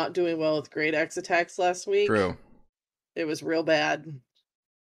was not doing well with great axe attacks last week. True. It was real bad.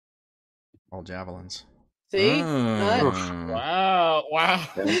 All javelins. See? Oh. Wow. Wow.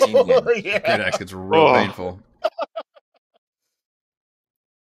 17 damage. Yeah. Great axe gets real painful.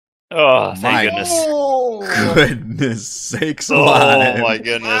 Oh, My thank goodness. Oh, Goodness sakes Oh alive. my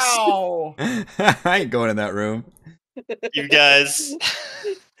goodness. wow. I ain't going in that room. You guys.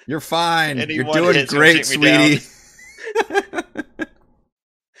 You're fine. Any You're one doing hit's gonna great, take me sweetie.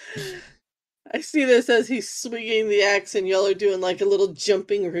 I see this as he's swinging the axe, and y'all are doing like a little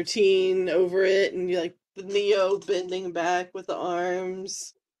jumping routine over it, and you're like the Neo bending back with the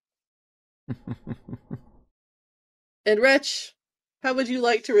arms. And Wretch, how would you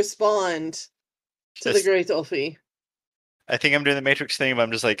like to respond to the Just- great Ulfi? I think I'm doing the Matrix thing, but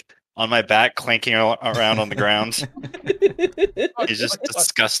I'm just like on my back, clanking around on the ground. He's just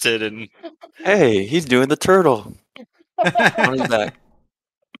disgusted and Hey, he's doing the turtle on his back.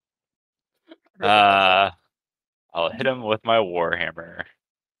 I'll hit him with my warhammer.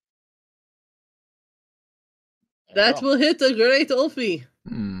 That will hit the great Ulfi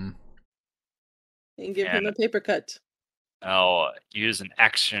Hmm. and give him And- a paper cut. I'll use an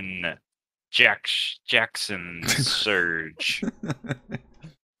action Jackson surge.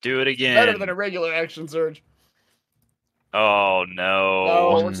 Do it again. Better than a regular action surge. Oh no.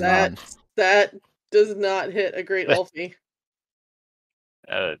 No, it's that- not. That does not hit a great Ulfi.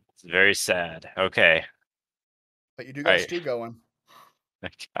 It's very sad. Okay. But you do got Right. stew going. I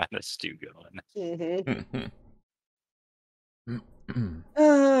got a stew going.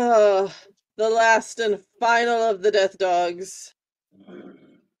 Oh, the last and final of the death dogs.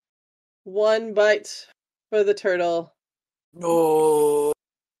 One bite for the turtle. No.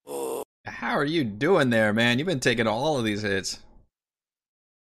 How are you doing there, man? You've been taking all of these hits.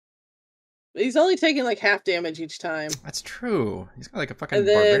 He's only taking like half damage each time. That's true. He's got like a fucking And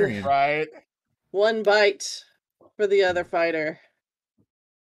then- barbarian. Right. One bite for the other fighter.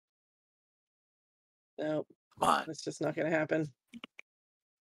 Nope, Come on. that's just not going to happen.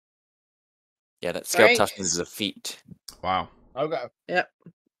 Yeah, that scale Frank. toughness is a feat. Wow. Okay.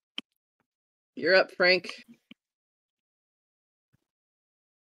 You're up, Frank.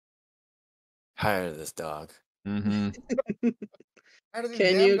 Hire this dog. Mm-hmm. How do these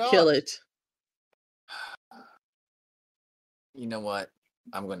Can damn you kill dogs- it? You know what?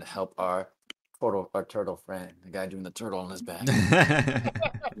 I'm going to help our turtle friend, the guy doing the turtle on his back.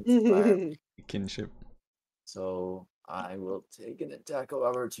 Inspire. Kinship. So I will take an attack of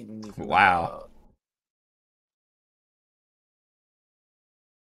opportunity. from the Wow.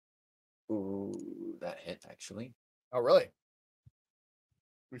 dog. Ooh, that hit actually. Oh, really?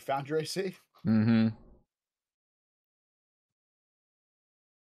 We found your AC? Mm-hmm.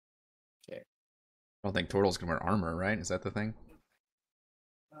 Okay. I don't think turtles can wear armor, right? Is that the thing?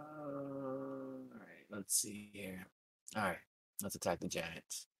 All right, let's see here. All right, let's attack the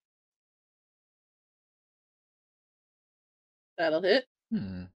giant. That'll hit.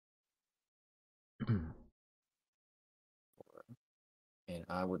 Hmm. And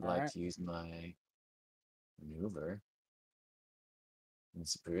I would All like right. to use my maneuver and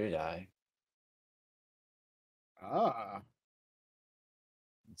superior die. Ah.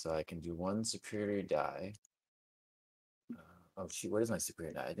 So I can do one superior die. Oh shoot, what is my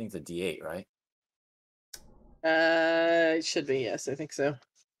superior die? I think it's a D8, right? It should be, yes, I think so.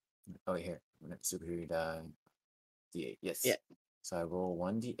 Oh, here. Superior die. D8, yes. Yeah. So I roll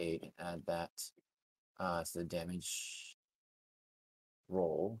 1d8 and add that to the damage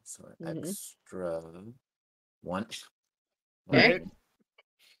roll. So an Mhm. extra 1. Okay. Right.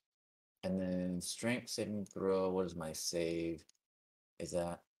 And then strength saving throw. What is my save? Is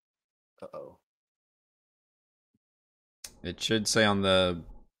that? Uh-oh. It should say on the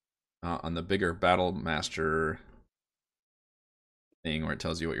bigger Battle Master thing where it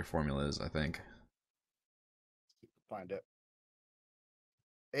tells you what your formula is, I think. Find it.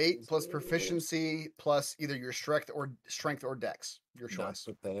 8 plus proficiency plus either your strength or dex. Your Not choice.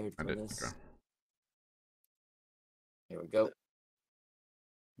 prepared I for did. this. Okay. Here we go.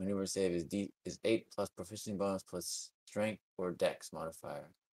 Maneuver save is 8 plus proficiency bonus plus strength or dex modifier.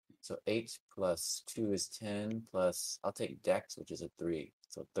 So 8 plus 2 is 10 plus I'll take Dex, which is a 3.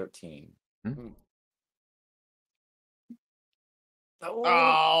 So 13.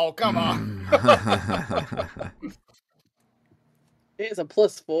 Oh, come on. He has a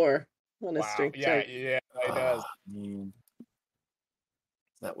 +4 on his Wow. strength Yeah, check. yeah, he does.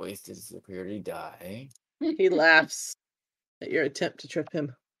 That wasted superiority die. He laughs at your attempt to trip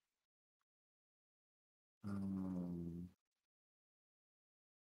him.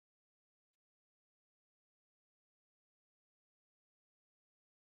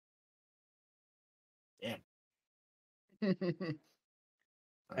 Damn.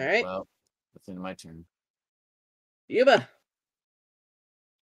 All right. Well, it's in my turn. Yuba.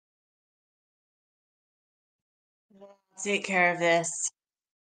 Take care of this.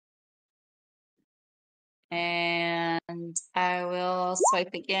 And I will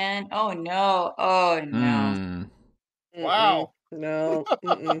swipe again. Oh no. Oh no. Wow. No.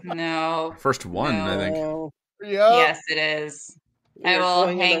 Mm-mm. No. First one, I think. No. Yeah. Yes, it is. I You're will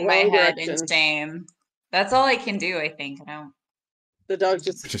going in the hang my wrong head direction. in shame. That's all I can do, I think. I don't. The dog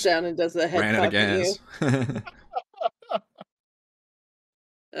just sits Just down and does the head Ran out of clap at you. gas.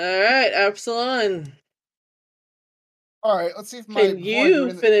 All right, Absalon. All right, let's see if my. Can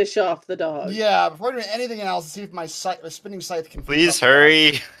you finish off the dog? Yeah, before doing anything else, let's see if my spinning scythe can. Please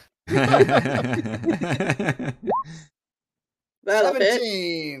hurry. That'll hit.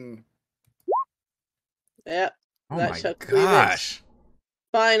 17. Yep. Oh That my shall cleave it. gosh.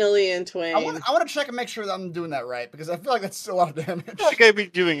 Finally in twain. I want to check and make sure that I'm doing that right because I feel like that's still a lot of damage. I think I'd be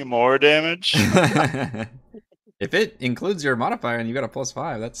doing more damage. If it includes your modifier and you got a +5,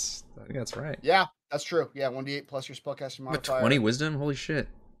 I think that's right. Yeah, that's true. Yeah, 1d8 plus your spellcasting What, modifier. 20 wisdom? Holy shit.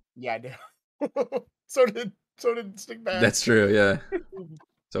 Yeah, I do. so did Stickbag. That's true, yeah.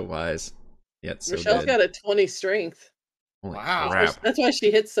 So wise. Yet so Rochelle's dead. got a 20 strength. Holy Wow. crap. That's why she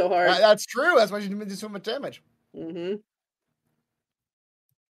hits so hard. That's true. That's why she didn't do so much damage. Mm-hmm.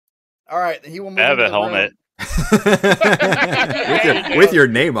 All right, then he will move. I have into a the helmet. with your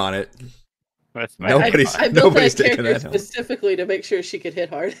name on it. With my Nobody's- I built nobody's that taking character that helmet. specifically to make sure she could hit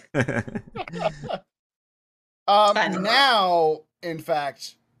hard. Fun. Now, in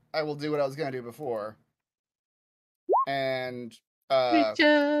fact, I will do what I was gonna do before, and Reach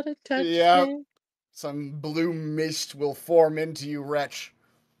out and touch yeah. me. some blue mist will form into you, wretch.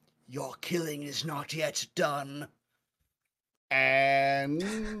 Your killing is not yet done.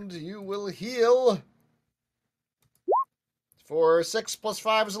 And you will heal for 6 plus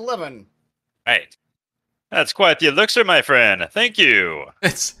 5 is 11. Right. That's quite the elixir, my friend. Thank you.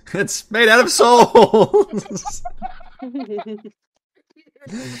 It's made out of souls. Down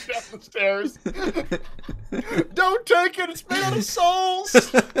the stairs. Don't take it, it's made out of souls.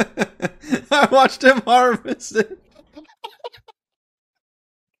 I watched him harvest it.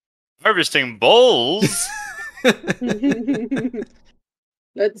 Harvesting bowls. Let's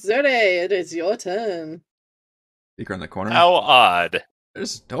Zode, it is your turn. Speaker in the corner. How odd.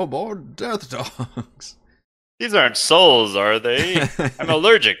 There's no more death dogs. These aren't souls, are they? I'm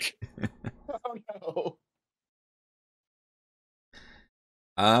allergic. Oh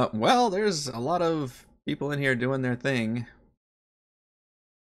no. Well, there's a lot of people in here doing their thing.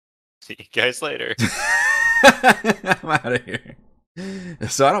 See you guys later. I'm out of here.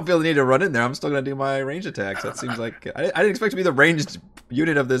 So I don't feel the need to run in there. I'm still gonna do my range attacks. That seems like I didn't expect to be the ranged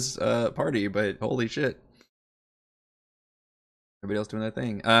unit of this party, but holy shit! Everybody else doing their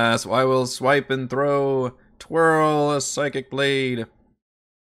thing. So I will swipe and throw, twirl a psychic blade.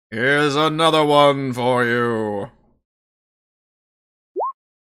 Here's another one for you.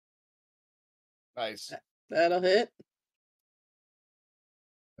 Nice. That'll hit.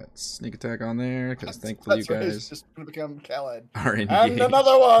 That's sneak attack on there because thankfully you That's right, guys it's just gonna become Khaled. are engaged. And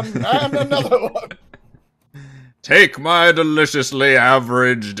another one, and another one. Take my deliciously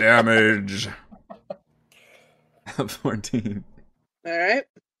average damage. 14. All right.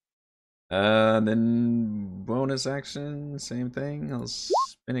 Then bonus action, same thing. I'll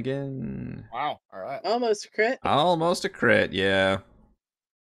spin again. Wow. All right. Almost crit. Almost a crit, yeah.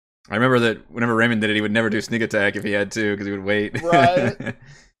 I remember that whenever Raymond did it, he would never do sneak attack if he had to, because he would wait. Right.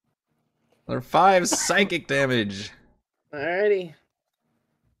 Another 5 psychic damage. Alrighty.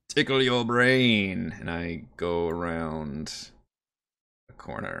 Tickle your brain. And I go around the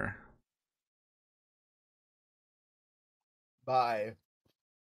corner. Bye.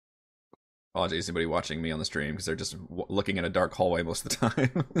 Apologies to anybody watching me on the stream, because they're just looking at a dark hallway most of the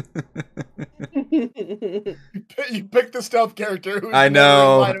time. You picked the stealth character who's I never in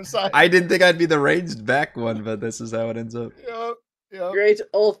know. line of sight. I didn't think I'd be the ranged back one, but this is how it ends up. Yep. Yep. Great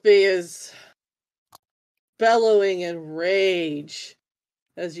Ulfi is bellowing in rage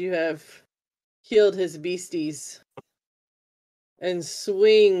as you have healed his beasties, and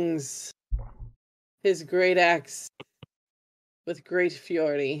swings his great axe with great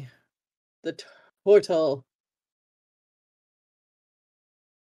fury. The turtle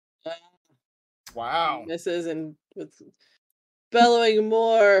Wow. misses and with bellowing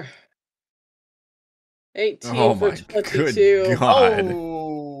more. 18 Oh for my 22. good god.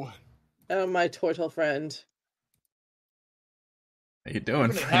 Oh. Oh, my turtle friend. How you doing,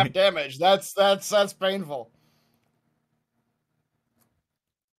 Even at half Frank? damage. That's painful.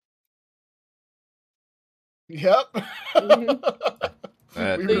 Yep. That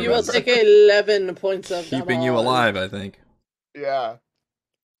So you will was take 11 points of keeping you damage. alive, I think. Yeah.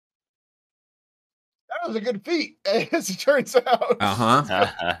 That was a good feat, as it turns out.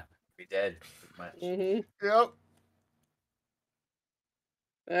 Uh-huh. Be dead. Pretty much. Mm-hmm. Yep.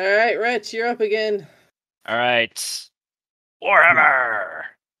 All right, Rich, you're up again. All right. Warhammer.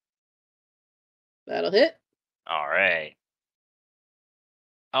 That'll hit. All right.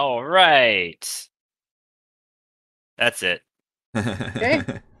 All right. That's it. Okay.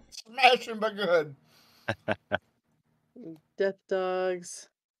 Smashing but good. Death dogs.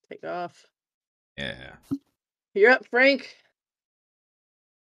 Take off. Yeah. You're up, Frank.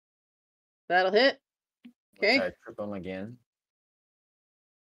 That'll hit. Okay. Try to trip him again.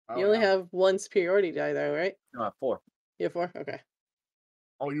 You only have one superiority die, though, right? No, I have 4. You have 4? Okay.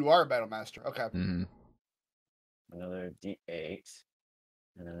 Oh, you are a battle master. Okay. Mhm. Another D8.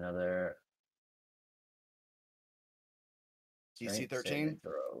 And another DC strength 13. saving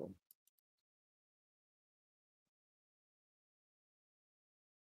throw.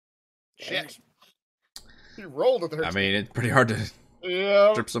 Shit. You rolled a 13. I mean, it's pretty hard to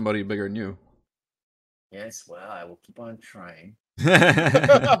yeah. trip somebody bigger than you. Yes, well, I will keep on trying.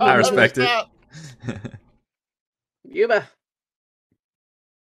 I respect it. Yuba.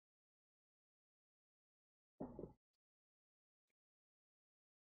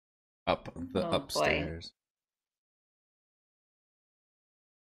 Up the Oh, boy. upstairs.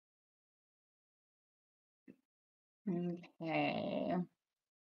 Okay. I'm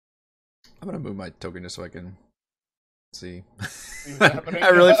gonna move my token just so I can see. See what's happening. I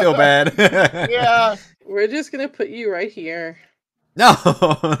really feel bad. Yeah. We're just going to put you right here. No,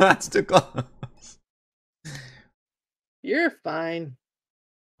 that's too close. You're fine.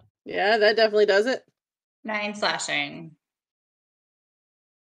 Yeah, that definitely does it. 9 slashing.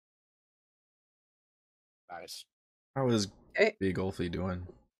 Nice. How is Okay. Big Ulfie doing?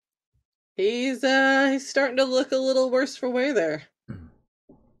 He's starting to look a little worse for wear there.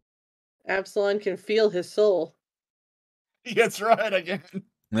 Absalon can feel his soul. That's right again.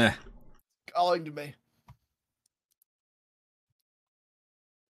 Yeah. Calling to me.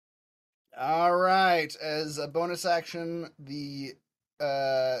 All right. As a bonus action, the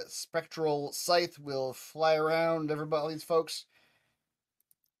spectral scythe will fly around everybody, all these folks,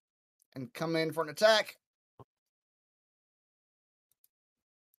 and come in for an attack.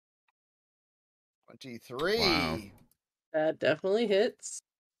 23. Wow. That definitely hits.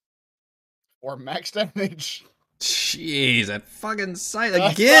 Or max damage. Jeez, that fucking sight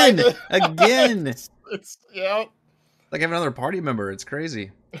That's again, right. again. It's yeah. Like having another party member. It's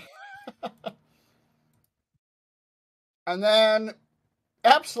crazy. And then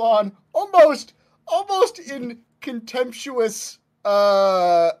Absalon almost in contemptuous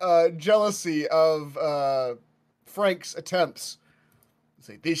jealousy of Frank's attempts.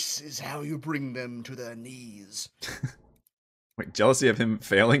 Say, this is how you bring them to their knees. Wait, jealousy of him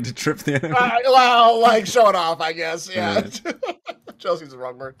failing to trip the enemy. Well, like show it off, I guess. Yeah. Jealousy's the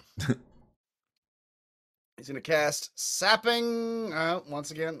wrong word. He's gonna cast sapping.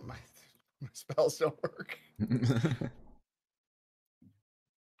 Once again, my spells don't work.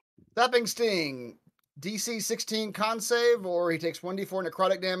 Sapping Sting. DC 16 con save, or he takes 1d4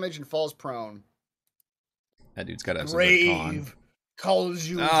 necrotic damage and falls prone. That dude's got to have some good con. Brave calls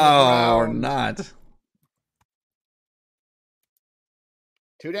you to the Oh, or ground. not.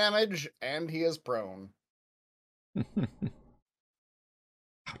 2 damage, and he is prone. Oh,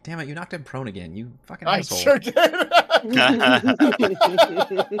 damn it, you knocked him prone again, you fucking I asshole. sure did.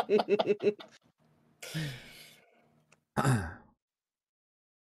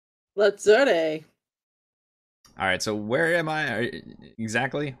 Lazurde. Alright, so where am I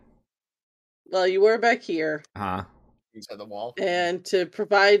exactly? Well, you were back here. Huh? He's at the wall. And to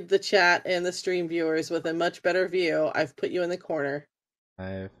provide the chat and the stream viewers with a much better view, I've put you in the corner.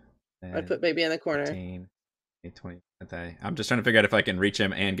 5, I put baby in the corner. 15, 20. Okay. I'm just trying to figure out if I can reach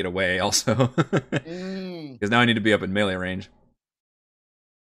him and get away also. Because now I need to be up in melee range.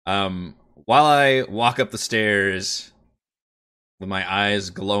 While I walk up the stairs, with my eyes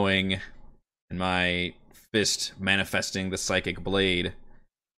glowing and my fist manifesting the psychic blade.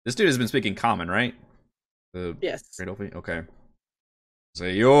 This dude has been speaking common, right? Yes. Great Elfie? Okay.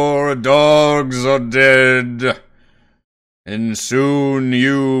 Say, your dogs are dead, and soon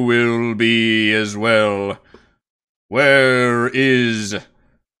you will be as well. Where is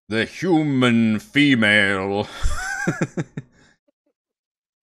the human female?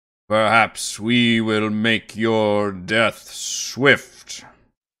 Perhaps we will make your death swift.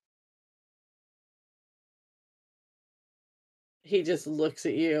 He just looks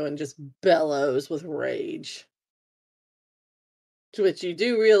at you and just bellows with rage. To which you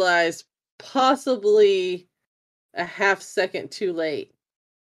do realize, possibly a half second too late,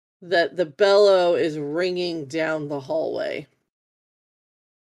 that the bellow is ringing down the hallway.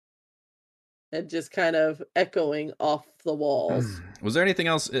 And just kind of echoing off the walls. Was there anything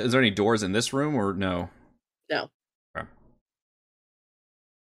else? Is there any doors in this room or no? No. Okay.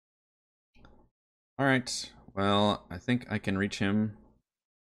 All right. Well, I think I can reach him.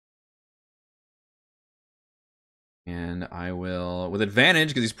 And I will, with advantage,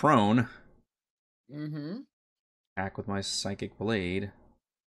 because he's prone, attack with my psychic blade.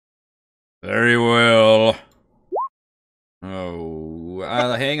 Very well. Oh,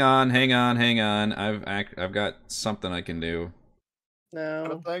 hang on. I've got something I can do.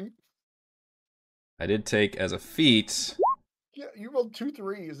 No. Thing. I did take as a feat. Yeah, you rolled 2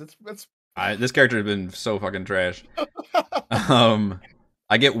 3s. That's. This character has been so fucking trash.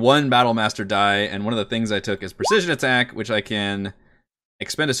 I get 1 Battle Master die, and one of the things I took is Precision Attack, which I can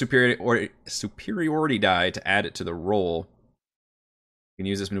expend a superiority die to add it to the roll. You can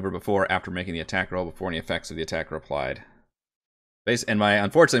use this maneuver before or after making the attack roll before any effects of the attack are applied. And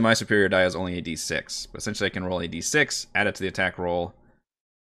unfortunately, my superior die is only a d6, but essentially I can roll a d6, add it to the attack roll,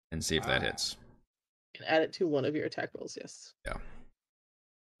 and see if that hits. You can add it to one of your attack rolls, yes. Yeah.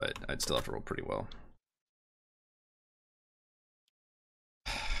 But I'd still have to roll pretty well.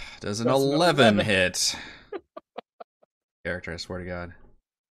 Does an 11 hit? Character, I swear to God.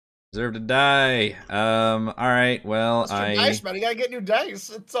 Deserve to die. Alright, well, Dice, man. You gotta get new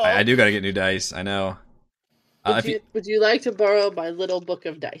dice. It's all... I do gotta get new dice, I know. Would you like to borrow my little book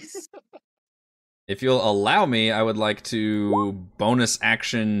of dice? If you'll allow me, I would like to bonus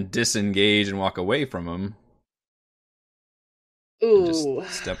action disengage and walk away from him. Ooh.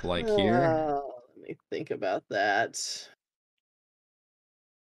 Just step here. Let me think about that.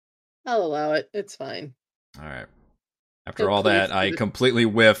 I'll allow it. It's fine. Alright. After all that, I completely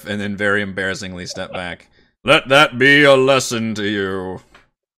whiff and then very embarrassingly step back. Let that be a lesson to you.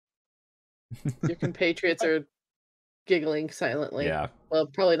 Your compatriots are giggling silently. Yeah. Well,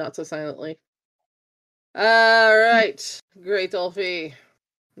 probably not so silently. Alright. Great, Ulfie.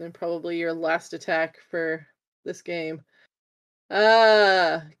 And probably your last attack for this game.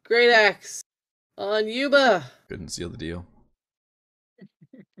 Great Axe on Yuba. Couldn't seal the deal.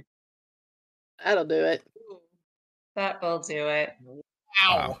 That'll do it. That will do it.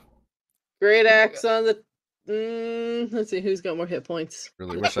 Ow. Great Axe on the... let's see, who's got more hit points?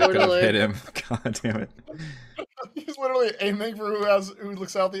 Really wish I could have hit him. God damn it. He's literally aiming for who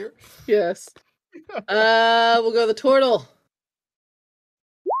looks healthier. Yes. We'll go the turtle.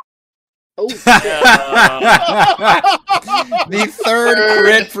 Oh, the third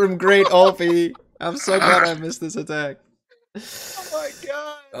crit from Great Ulfie. I'm so glad I missed this attack. Oh my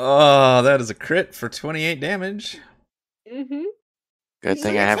god. Oh, that is a crit for 28 damage. Mm-hmm. Good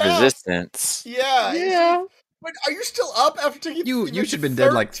thing I have resistance. Yeah. Yeah. Wait, are you still up after taking? You should have been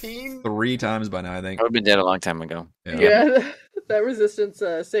dead like 3 times by now, I think. I would have been dead a long time ago. Yeah, that resistance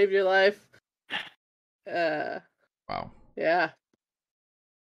saved your life. Wow. Yeah.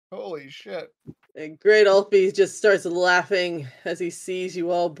 Holy shit. And Great Ulfie just starts laughing as he sees you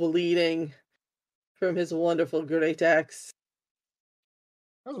all bleeding from his wonderful Great Axe.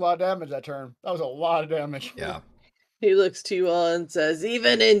 That was a lot of damage that turn. That was a lot of damage. Yeah. He looks to you all and says,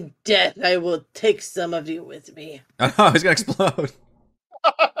 "Even in death, I will take some of you with me." Oh, he's gonna explode.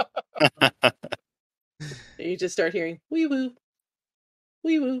 And you just start hearing, wee woo.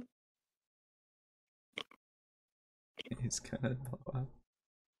 Wee woo. He's gonna blow up.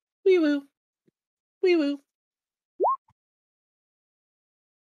 Wee woo. Wee woo.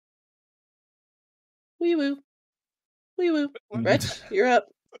 Wee woo. Wee woo. Rich, you're up.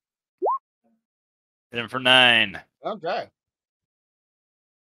 Hit him for 9. Okay.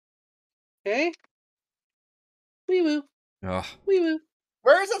 Okay. Wee woo. Ugh. Wee woo.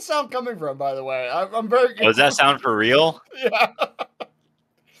 Where is that sound coming from, by the way? I'm very. Oh, does that sound for real? Yeah.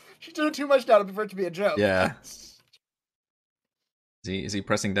 She's doing too much now for it to be a joke. Yeah. Is he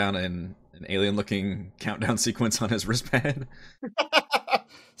pressing down in an alien-looking countdown sequence on his wristband.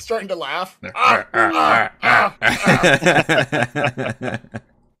 Starting to laugh.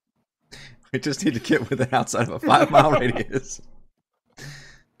 We just need to get within outside of a 5-mile radius.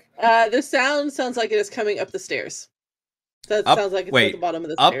 The sound sounds like it is coming up the stairs. That sounds like it's at the bottom of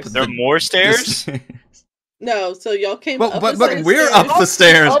the stairs. There are more stairs? No, so y'all came But up we're stairs. up the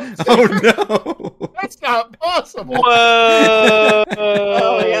stairs. Up Oh no! That's not possible. Whoa!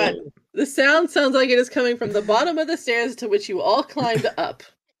 Oh my god. The sound sounds like it is coming from the bottom of the stairs to which you all climbed up.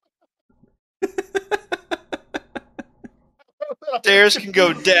 Stairs can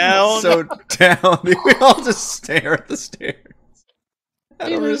go down. So down. We all just stare at the stairs. I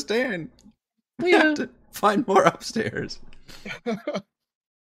don't understand. We have to find more upstairs.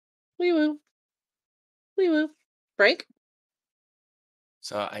 Wee woo. Wee woo. Frank?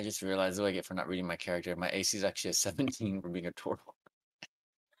 So I just realized what I get for not reading my character. My AC is actually a 17 for being a turtle.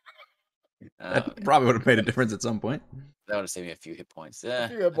 That probably would have made a difference at some point. That would have saved me a few hit points.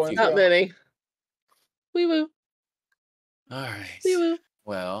 Not many. Wee woo. All right. Wee woo.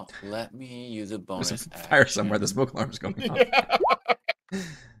 Well, let me use a bonus There's a fire action. somewhere. The smoke alarm's going off. Yeah. Let me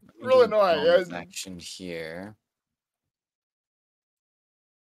Really do a annoying. bonus action here.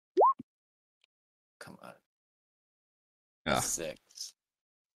 Come on. Ah. 6.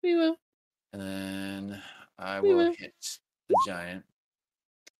 Wee woo. And then I Wee will woo. hit the giant.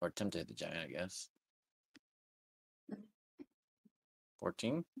 Or attempt to hit the giant, I guess.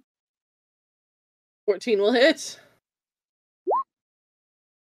 14. 14 will hit.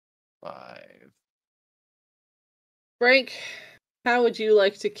 5. Frank, how would you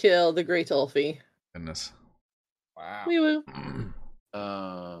like to kill the Great Ulfie? Goodness. Wow. Wee woo.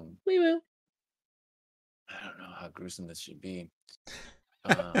 Wee woo. I don't know how gruesome this should be.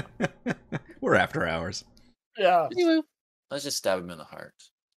 We're after hours. Yeah. Wee woo. Let's just stab him in the heart.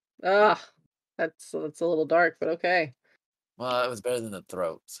 Ah, that's a little dark, but okay. Well, it was better than the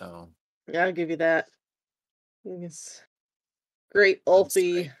throat, so Yeah, I'll give you that. Yes. Great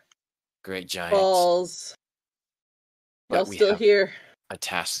Ulfie great giant. falls. But Y'all we still have here? a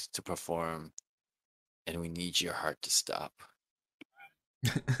task to perform, and we need your heart to stop.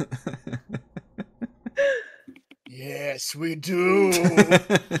 Yes, we do.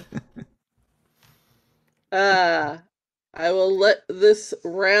 I will let this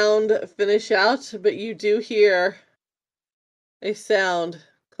round finish out, but you do hear a sound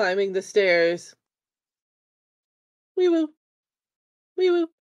climbing the stairs. Wee woo. Wee woo.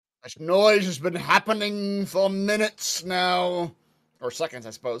 This noise has been happening for minutes now. Or seconds, I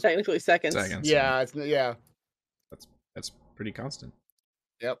suppose. Technically seconds. Yeah, That's pretty constant.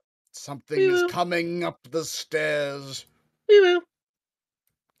 Yep. Something Wee is woo. coming up the stairs. Wee woo.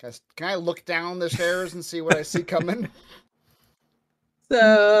 Can I look down the stairs and see what I see coming?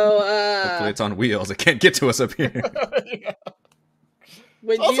 So, Hopefully it's on wheels. It can't get to us up here. Yeah.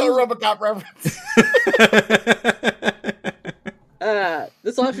 when Also you a RoboCop reference.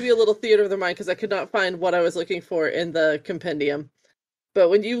 this will have to be a little theater of the mind because I could not find what I was looking for in the compendium. But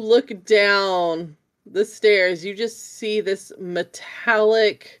when you look down the stairs, you just see this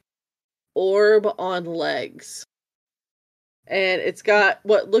metallic orb on legs. And it's got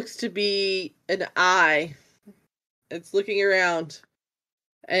what looks to be an eye. It's looking around.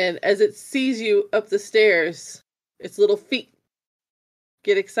 And as it sees you up the stairs, its little feet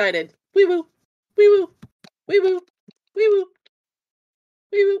get excited. Wee woo! Wee woo! Wee woo! Wee woo!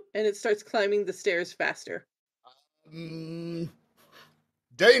 Wee woo! And it starts climbing the stairs faster.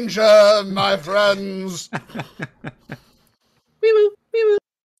 Danger, my friends. Wee woo! Wee woo!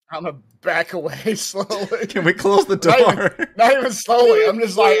 I'm gonna back away slowly. Can we close the door? Not even slowly. I'm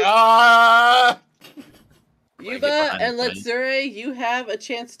just like, ah. Yuba and Letsure, you have a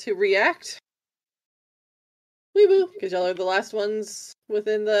chance to react. Wee woo! Because y'all are the last ones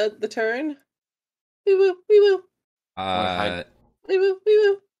within the turn. Wee woo! Wee woo! Wee woo! Wee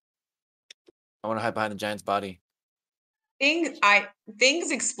woo! I want to hide behind the giant's body. Things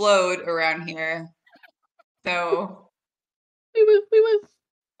explode around here. So Wee woo! Wee woo!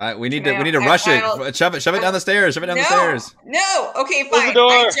 We need to rush it. Shove it down the stairs. Shove it down the stairs. No. Okay, Close the fine.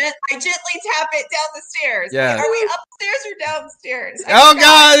 door. I gently tap it down the stairs. Yeah. Are we upstairs or downstairs? Oh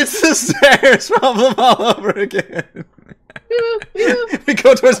god, it's the stairs problem all over again. Wee woo! Wee woo! We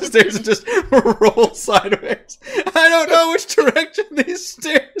go towards the stairs and just roll sideways. I don't know which direction these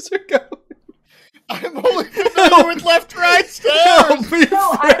stairs are going. I'm only familiar with left, right stairs. Help me,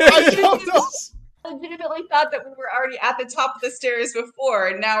 I friends. legitimately thought that we were already at the top of the stairs before,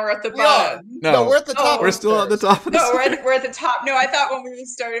 and now we're at the Yeah. bottom. No, we're at the top. we're of still at the stairs. top of the No, stairs. we're at the top. No, I thought when we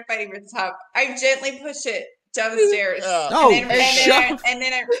started fighting, we're at the top. I gently push it down the stairs. Yeah. No, and then shove. and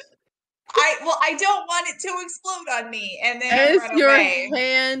then I don't want it to explode on me and then As run your away.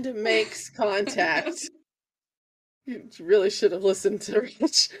 hand makes contact. You really should have listened to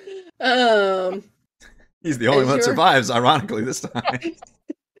Rich. He's the only As one that your- survives, ironically, this time.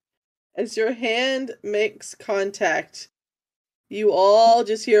 As your hand makes contact, you all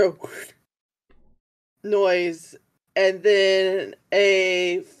just hear a noise and then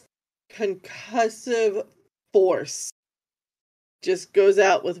a concussive force just goes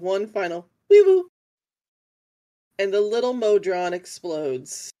out with one final wee woo. And the little Modron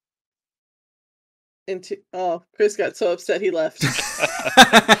explodes into. Oh, Chris got so upset he left.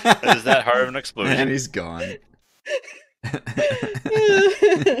 That is that hard of an explosion. And he's gone. I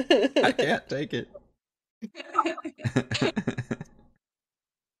can't take it.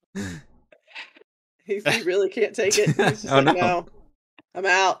 He really can't take it. He's just Oh, like, no. no, I'm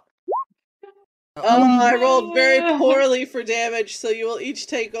out. Oh, I rolled very poorly for damage, so you will each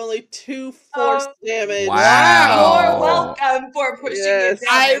take only 2 force damage. Wow. You're welcome for pushing Yes. it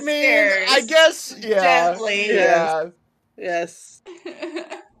down I the mean, stairs. I guess, yeah. Gently. Yeah. Yes.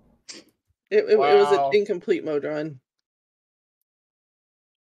 It was an Wow. incomplete Modron.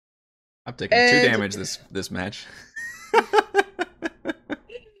 I've taken 2 And- damage this match.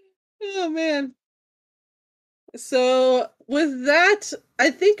 Oh, man. So, with that, I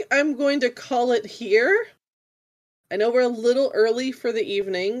think I'm going to call it here. I know we're a little early for the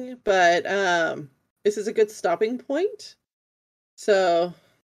evening, but this is a good stopping point. So,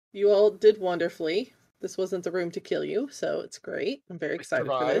 you all did wonderfully. This wasn't the room to kill you, so it's great. I'm very excited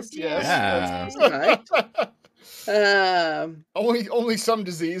for this. Survived, yes. Yeah. Only some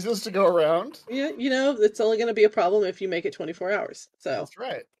diseases to go around. Yeah, it's only going to be a problem if you make it 24 hours. So, That's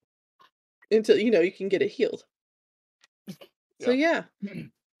right. until you can get it healed. So yeah,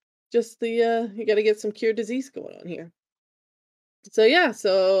 just the you got to get some cure disease going on here. So yeah,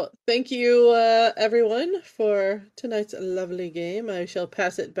 so thank you everyone for tonight's lovely game. I shall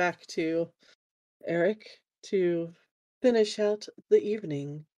pass it back to Eric to finish out the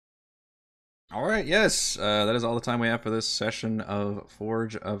evening. All right, yes, that is all the time we have for this session of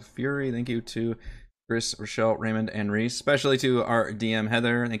Forge of Fury. Thank you to Chris, Rochelle, Raymond, and Reese, especially to our DM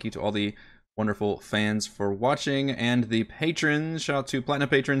Heather. Thank you to all the wonderful fans for watching, and the patrons. Shout out to Platinum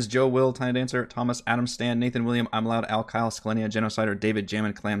patrons Joe, Will, Tiny Dancer, Thomas, Adam, Stan, Nathan, William, I'm Loud, Al, Kyle, Scalenia, Genocider, David,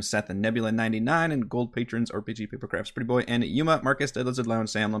 Jammin, Clam, Seth, and Nebula99, and gold patrons RPG, Papercrafts, Pretty Boy, and Yuma, Marcus, Dead Lizard, Lounge,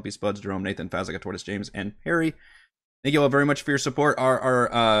 Sam, Lumpy, Spuds, Jerome, Nathan, Fazica, Tortoise, James, and Perry. Thank you all very much for your support.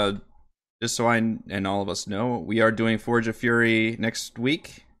 Our just so I and all of us know, we are doing Forge of Fury next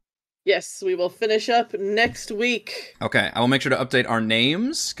week. Yes, we will finish up next week. Okay, I will make sure to update our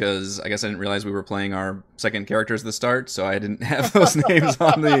names, because I guess I didn't realize we were playing our second characters at the start, so I didn't have those names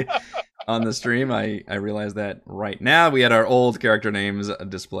on the stream. I realized that right now. We had our old character names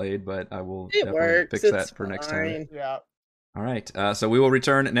displayed, but I will It definitely works. fix It's that for next time. fine. Yeah. All right, so we will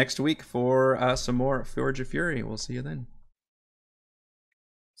return next week for some more Forge of Fury. We'll see you then.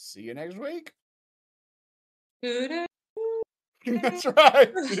 See you next week. Doo-doo. That's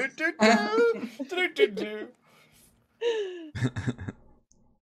right. Do, do, do. Do, do, do.